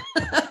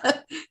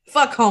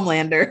 fuck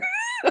Homelander.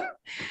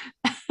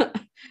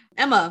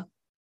 Emma.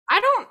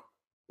 I don't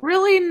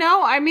really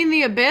know. I mean,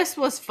 The Abyss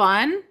was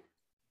fun.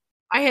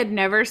 I had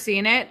never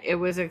seen it. It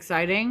was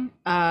exciting.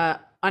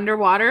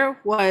 Underwater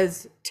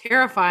was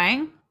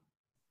terrifying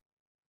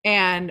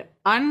and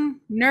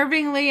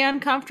unnervingly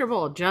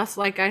uncomfortable, just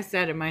like I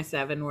said in my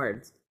 7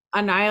 words.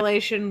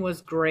 Annihilation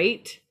was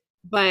great,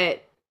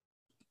 but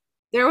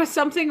there was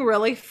something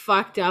really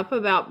fucked up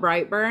about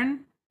Brightburn.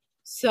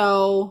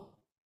 So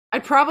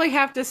I'd probably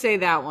have to say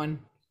that one.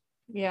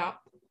 Yeah.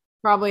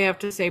 Probably have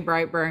to say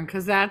Brightburn,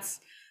 because that's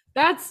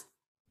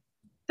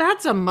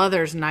a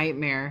mother's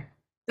nightmare.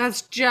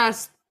 That's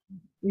just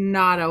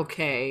not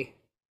okay.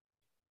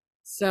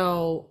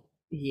 So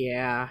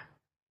yeah.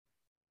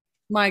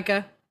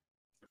 Micah.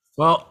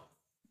 Well,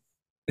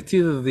 it's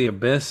either The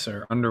Abyss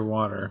or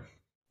Underwater.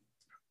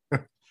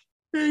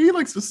 Hey, he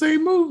likes the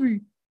same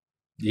movie.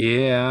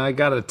 Yeah, I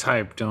got a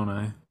type, don't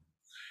I?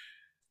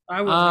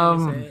 I was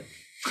going to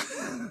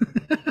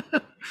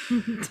say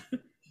it.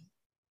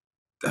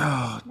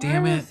 Oh,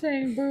 damn it.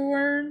 Saying boo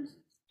words.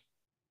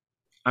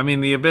 I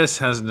mean, The Abyss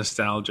has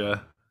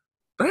nostalgia,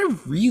 but I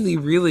really,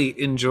 really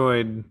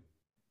enjoyed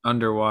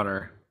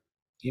Underwater.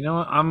 You know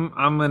what?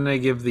 I'm gonna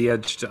give the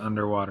edge to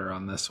Underwater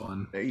on this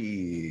one.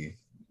 Hey.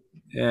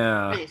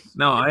 Yeah. Nice.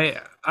 No,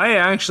 I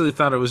actually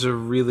thought it was a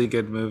really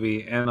good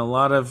movie, and a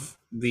lot of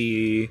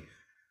it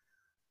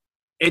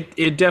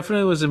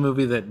definitely was a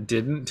movie that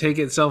didn't take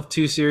itself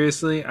too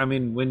seriously. I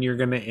mean, when you're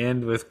gonna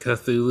end with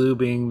Cthulhu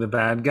being the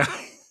bad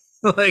guy,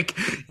 like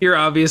you're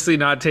obviously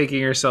not taking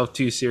yourself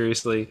too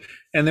seriously.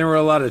 And there were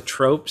a lot of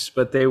tropes,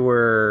 but they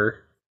were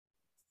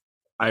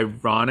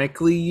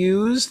ironically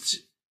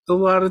used a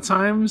lot of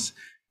times,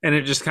 and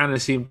it just kind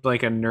of seemed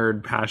like a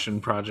nerd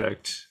passion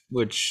project,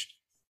 which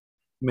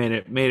made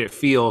it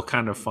feel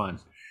kind of fun.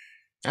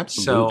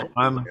 Absolutely. So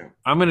I'm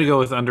gonna go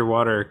with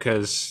Underwater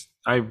because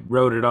I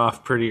wrote it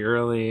off pretty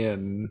early,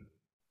 and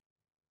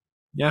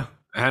yeah,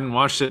 I hadn't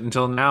watched it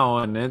until now,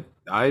 and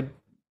I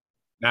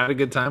had a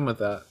good time with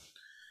that.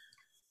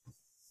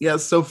 Yeah,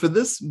 so for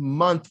this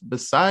month,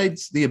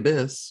 besides The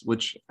Abyss,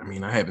 which, I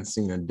mean, I haven't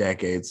seen in a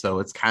decade, so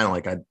it's kind of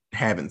like I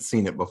haven't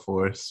seen it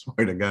before,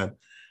 swear to God.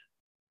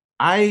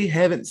 I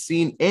haven't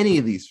seen any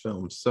of these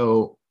films,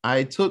 so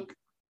I took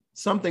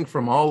something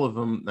from all of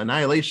them.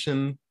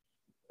 Annihilation,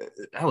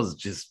 that was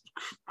just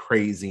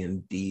crazy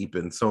and deep,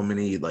 and so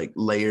many like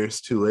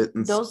layers to it.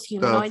 And those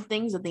stuff. humanoid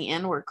things at the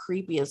end were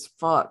creepy as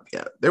fuck.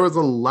 Yeah, there was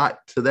a lot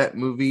to that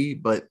movie,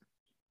 but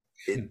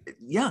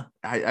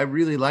I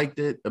really liked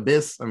it.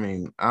 Abyss. I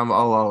mean, I'll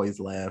always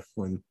laugh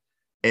when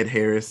Ed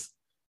Harris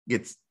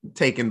gets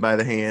taken by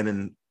the hand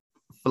and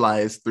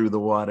flies through the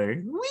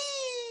water.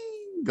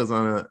 Whee! Goes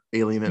on an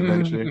alien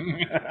adventure.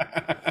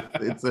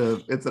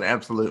 It's an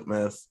absolute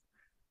mess.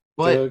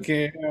 But took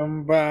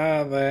him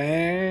by the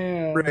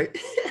hand. Right.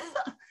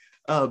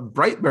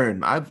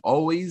 Brightburn. I've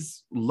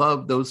always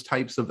loved those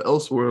types of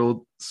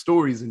Elseworld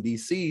stories in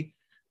DC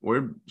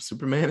where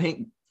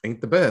Superman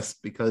ain't the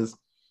best, because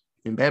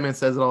and Batman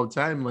says it all the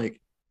time, like,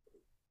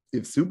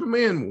 if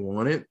Superman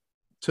wanted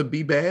to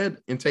be bad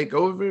and take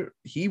over,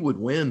 he would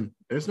win.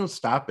 There's no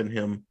stopping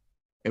him.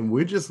 And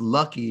we're just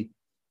lucky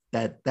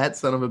that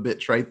son of a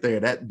bitch right there,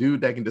 that dude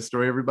that can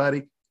destroy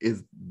everybody,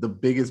 is the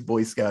biggest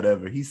Boy Scout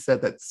ever. He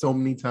said that so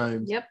many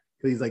times. Yep.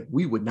 He's like,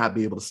 we would not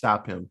be able to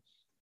stop him.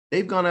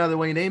 They've gone out of their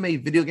way. They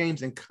made video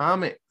games and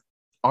comic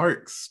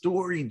arcs,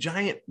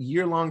 giant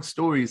year-long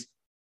stories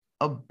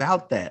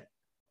about that.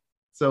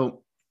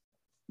 So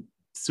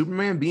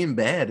Superman being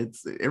bad,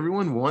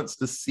 everyone wants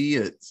to see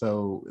it.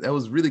 So that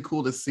was really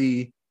cool to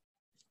see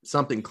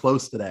something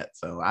close to that.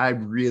 So I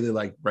really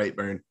like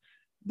Brightburn.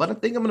 But I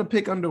think I'm going to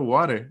pick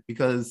Underwater,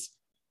 because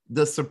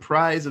the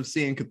surprise of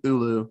seeing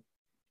Cthulhu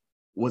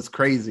was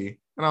crazy.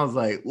 And I was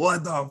like,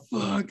 what the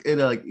fuck?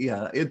 And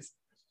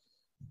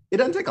it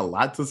doesn't take a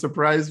lot to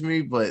surprise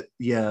me, but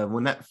yeah,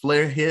 when that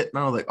flare hit, and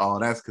I was like, oh,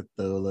 that's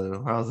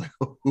Cthulhu. I was like,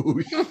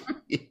 oh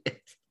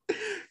shit.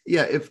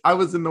 Yeah, if I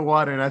was in the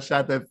water and I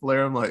shot that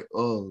flare, I'm like,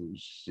 oh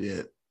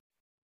shit,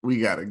 we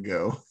gotta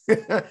go.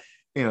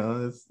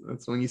 That's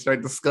when you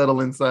start to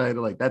scuttle inside.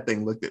 Like, that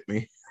thing looked at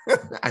me.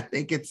 I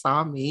think it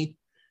saw me.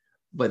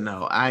 But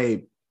no,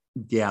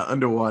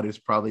 Underwater is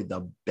probably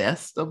the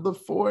best of the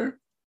four.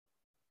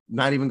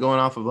 Not even going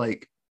off of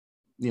like,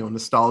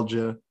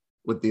 nostalgia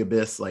with the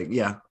Abyss. Like,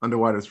 yeah,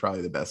 Underwater is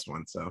probably the best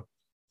one. So,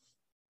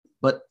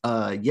 but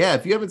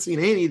if you haven't seen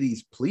any of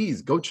these,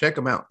 please go check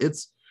them out.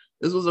 This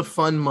was a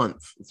fun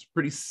month. It's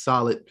pretty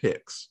solid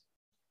picks.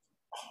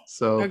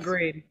 So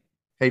agreed.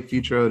 Hey,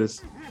 Future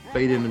Otis,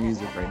 fade in the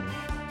music right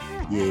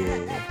now.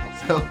 Yeah.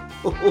 So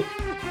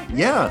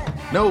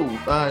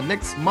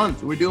next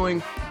month we're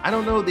doing, I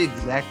don't know the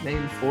exact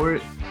name for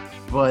it,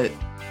 but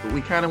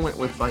we kind of went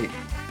with like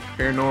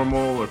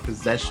paranormal or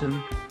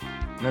possession.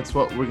 And that's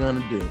what we're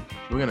gonna do.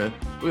 We're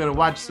gonna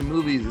watch some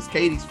movies. It's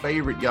Katie's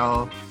favorite,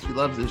 y'all. She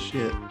loves this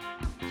shit.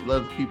 She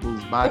loves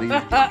people's bodies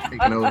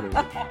taking over.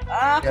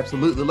 She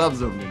absolutely loves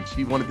them, and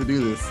she wanted to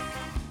do this.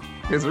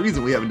 There's a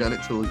reason we haven't done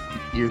it till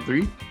year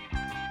 3,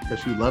 because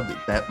she loved it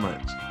that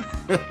much.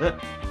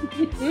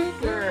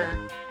 Sure.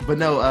 But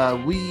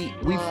no,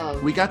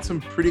 we got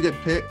some pretty good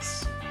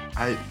picks.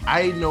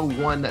 I know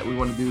one that we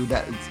want to do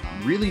that is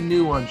really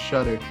new on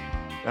Shudder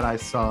that I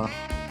saw.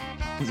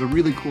 It's a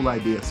really cool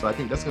idea, so I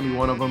think that's gonna be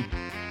one of them.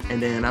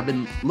 And then I've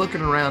been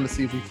looking around to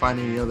see if we find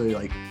any other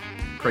like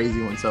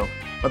crazy ones. So,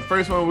 but the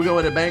first one, we're going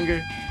with a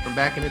banger from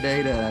back in the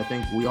day that I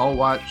think we all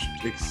watched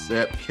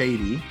except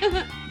Katie.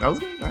 That was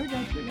good. I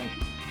got you.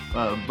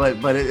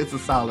 But it's a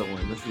solid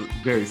one. This is a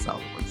very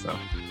solid one. So,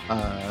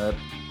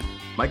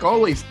 like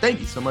always, thank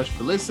you so much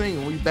for listening,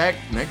 and we'll be back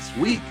next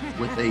week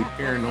with a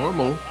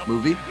paranormal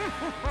movie.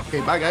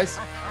 Okay, bye guys.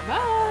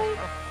 Bye.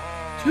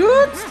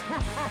 Toots.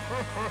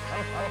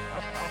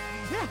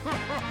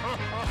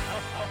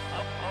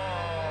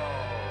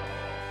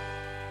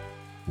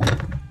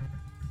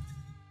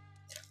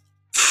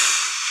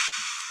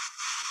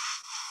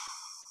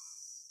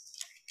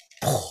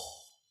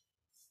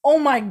 Oh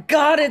my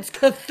god, it's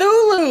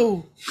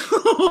Cthulhu!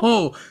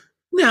 Oh,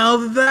 now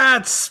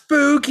that's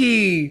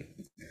spooky.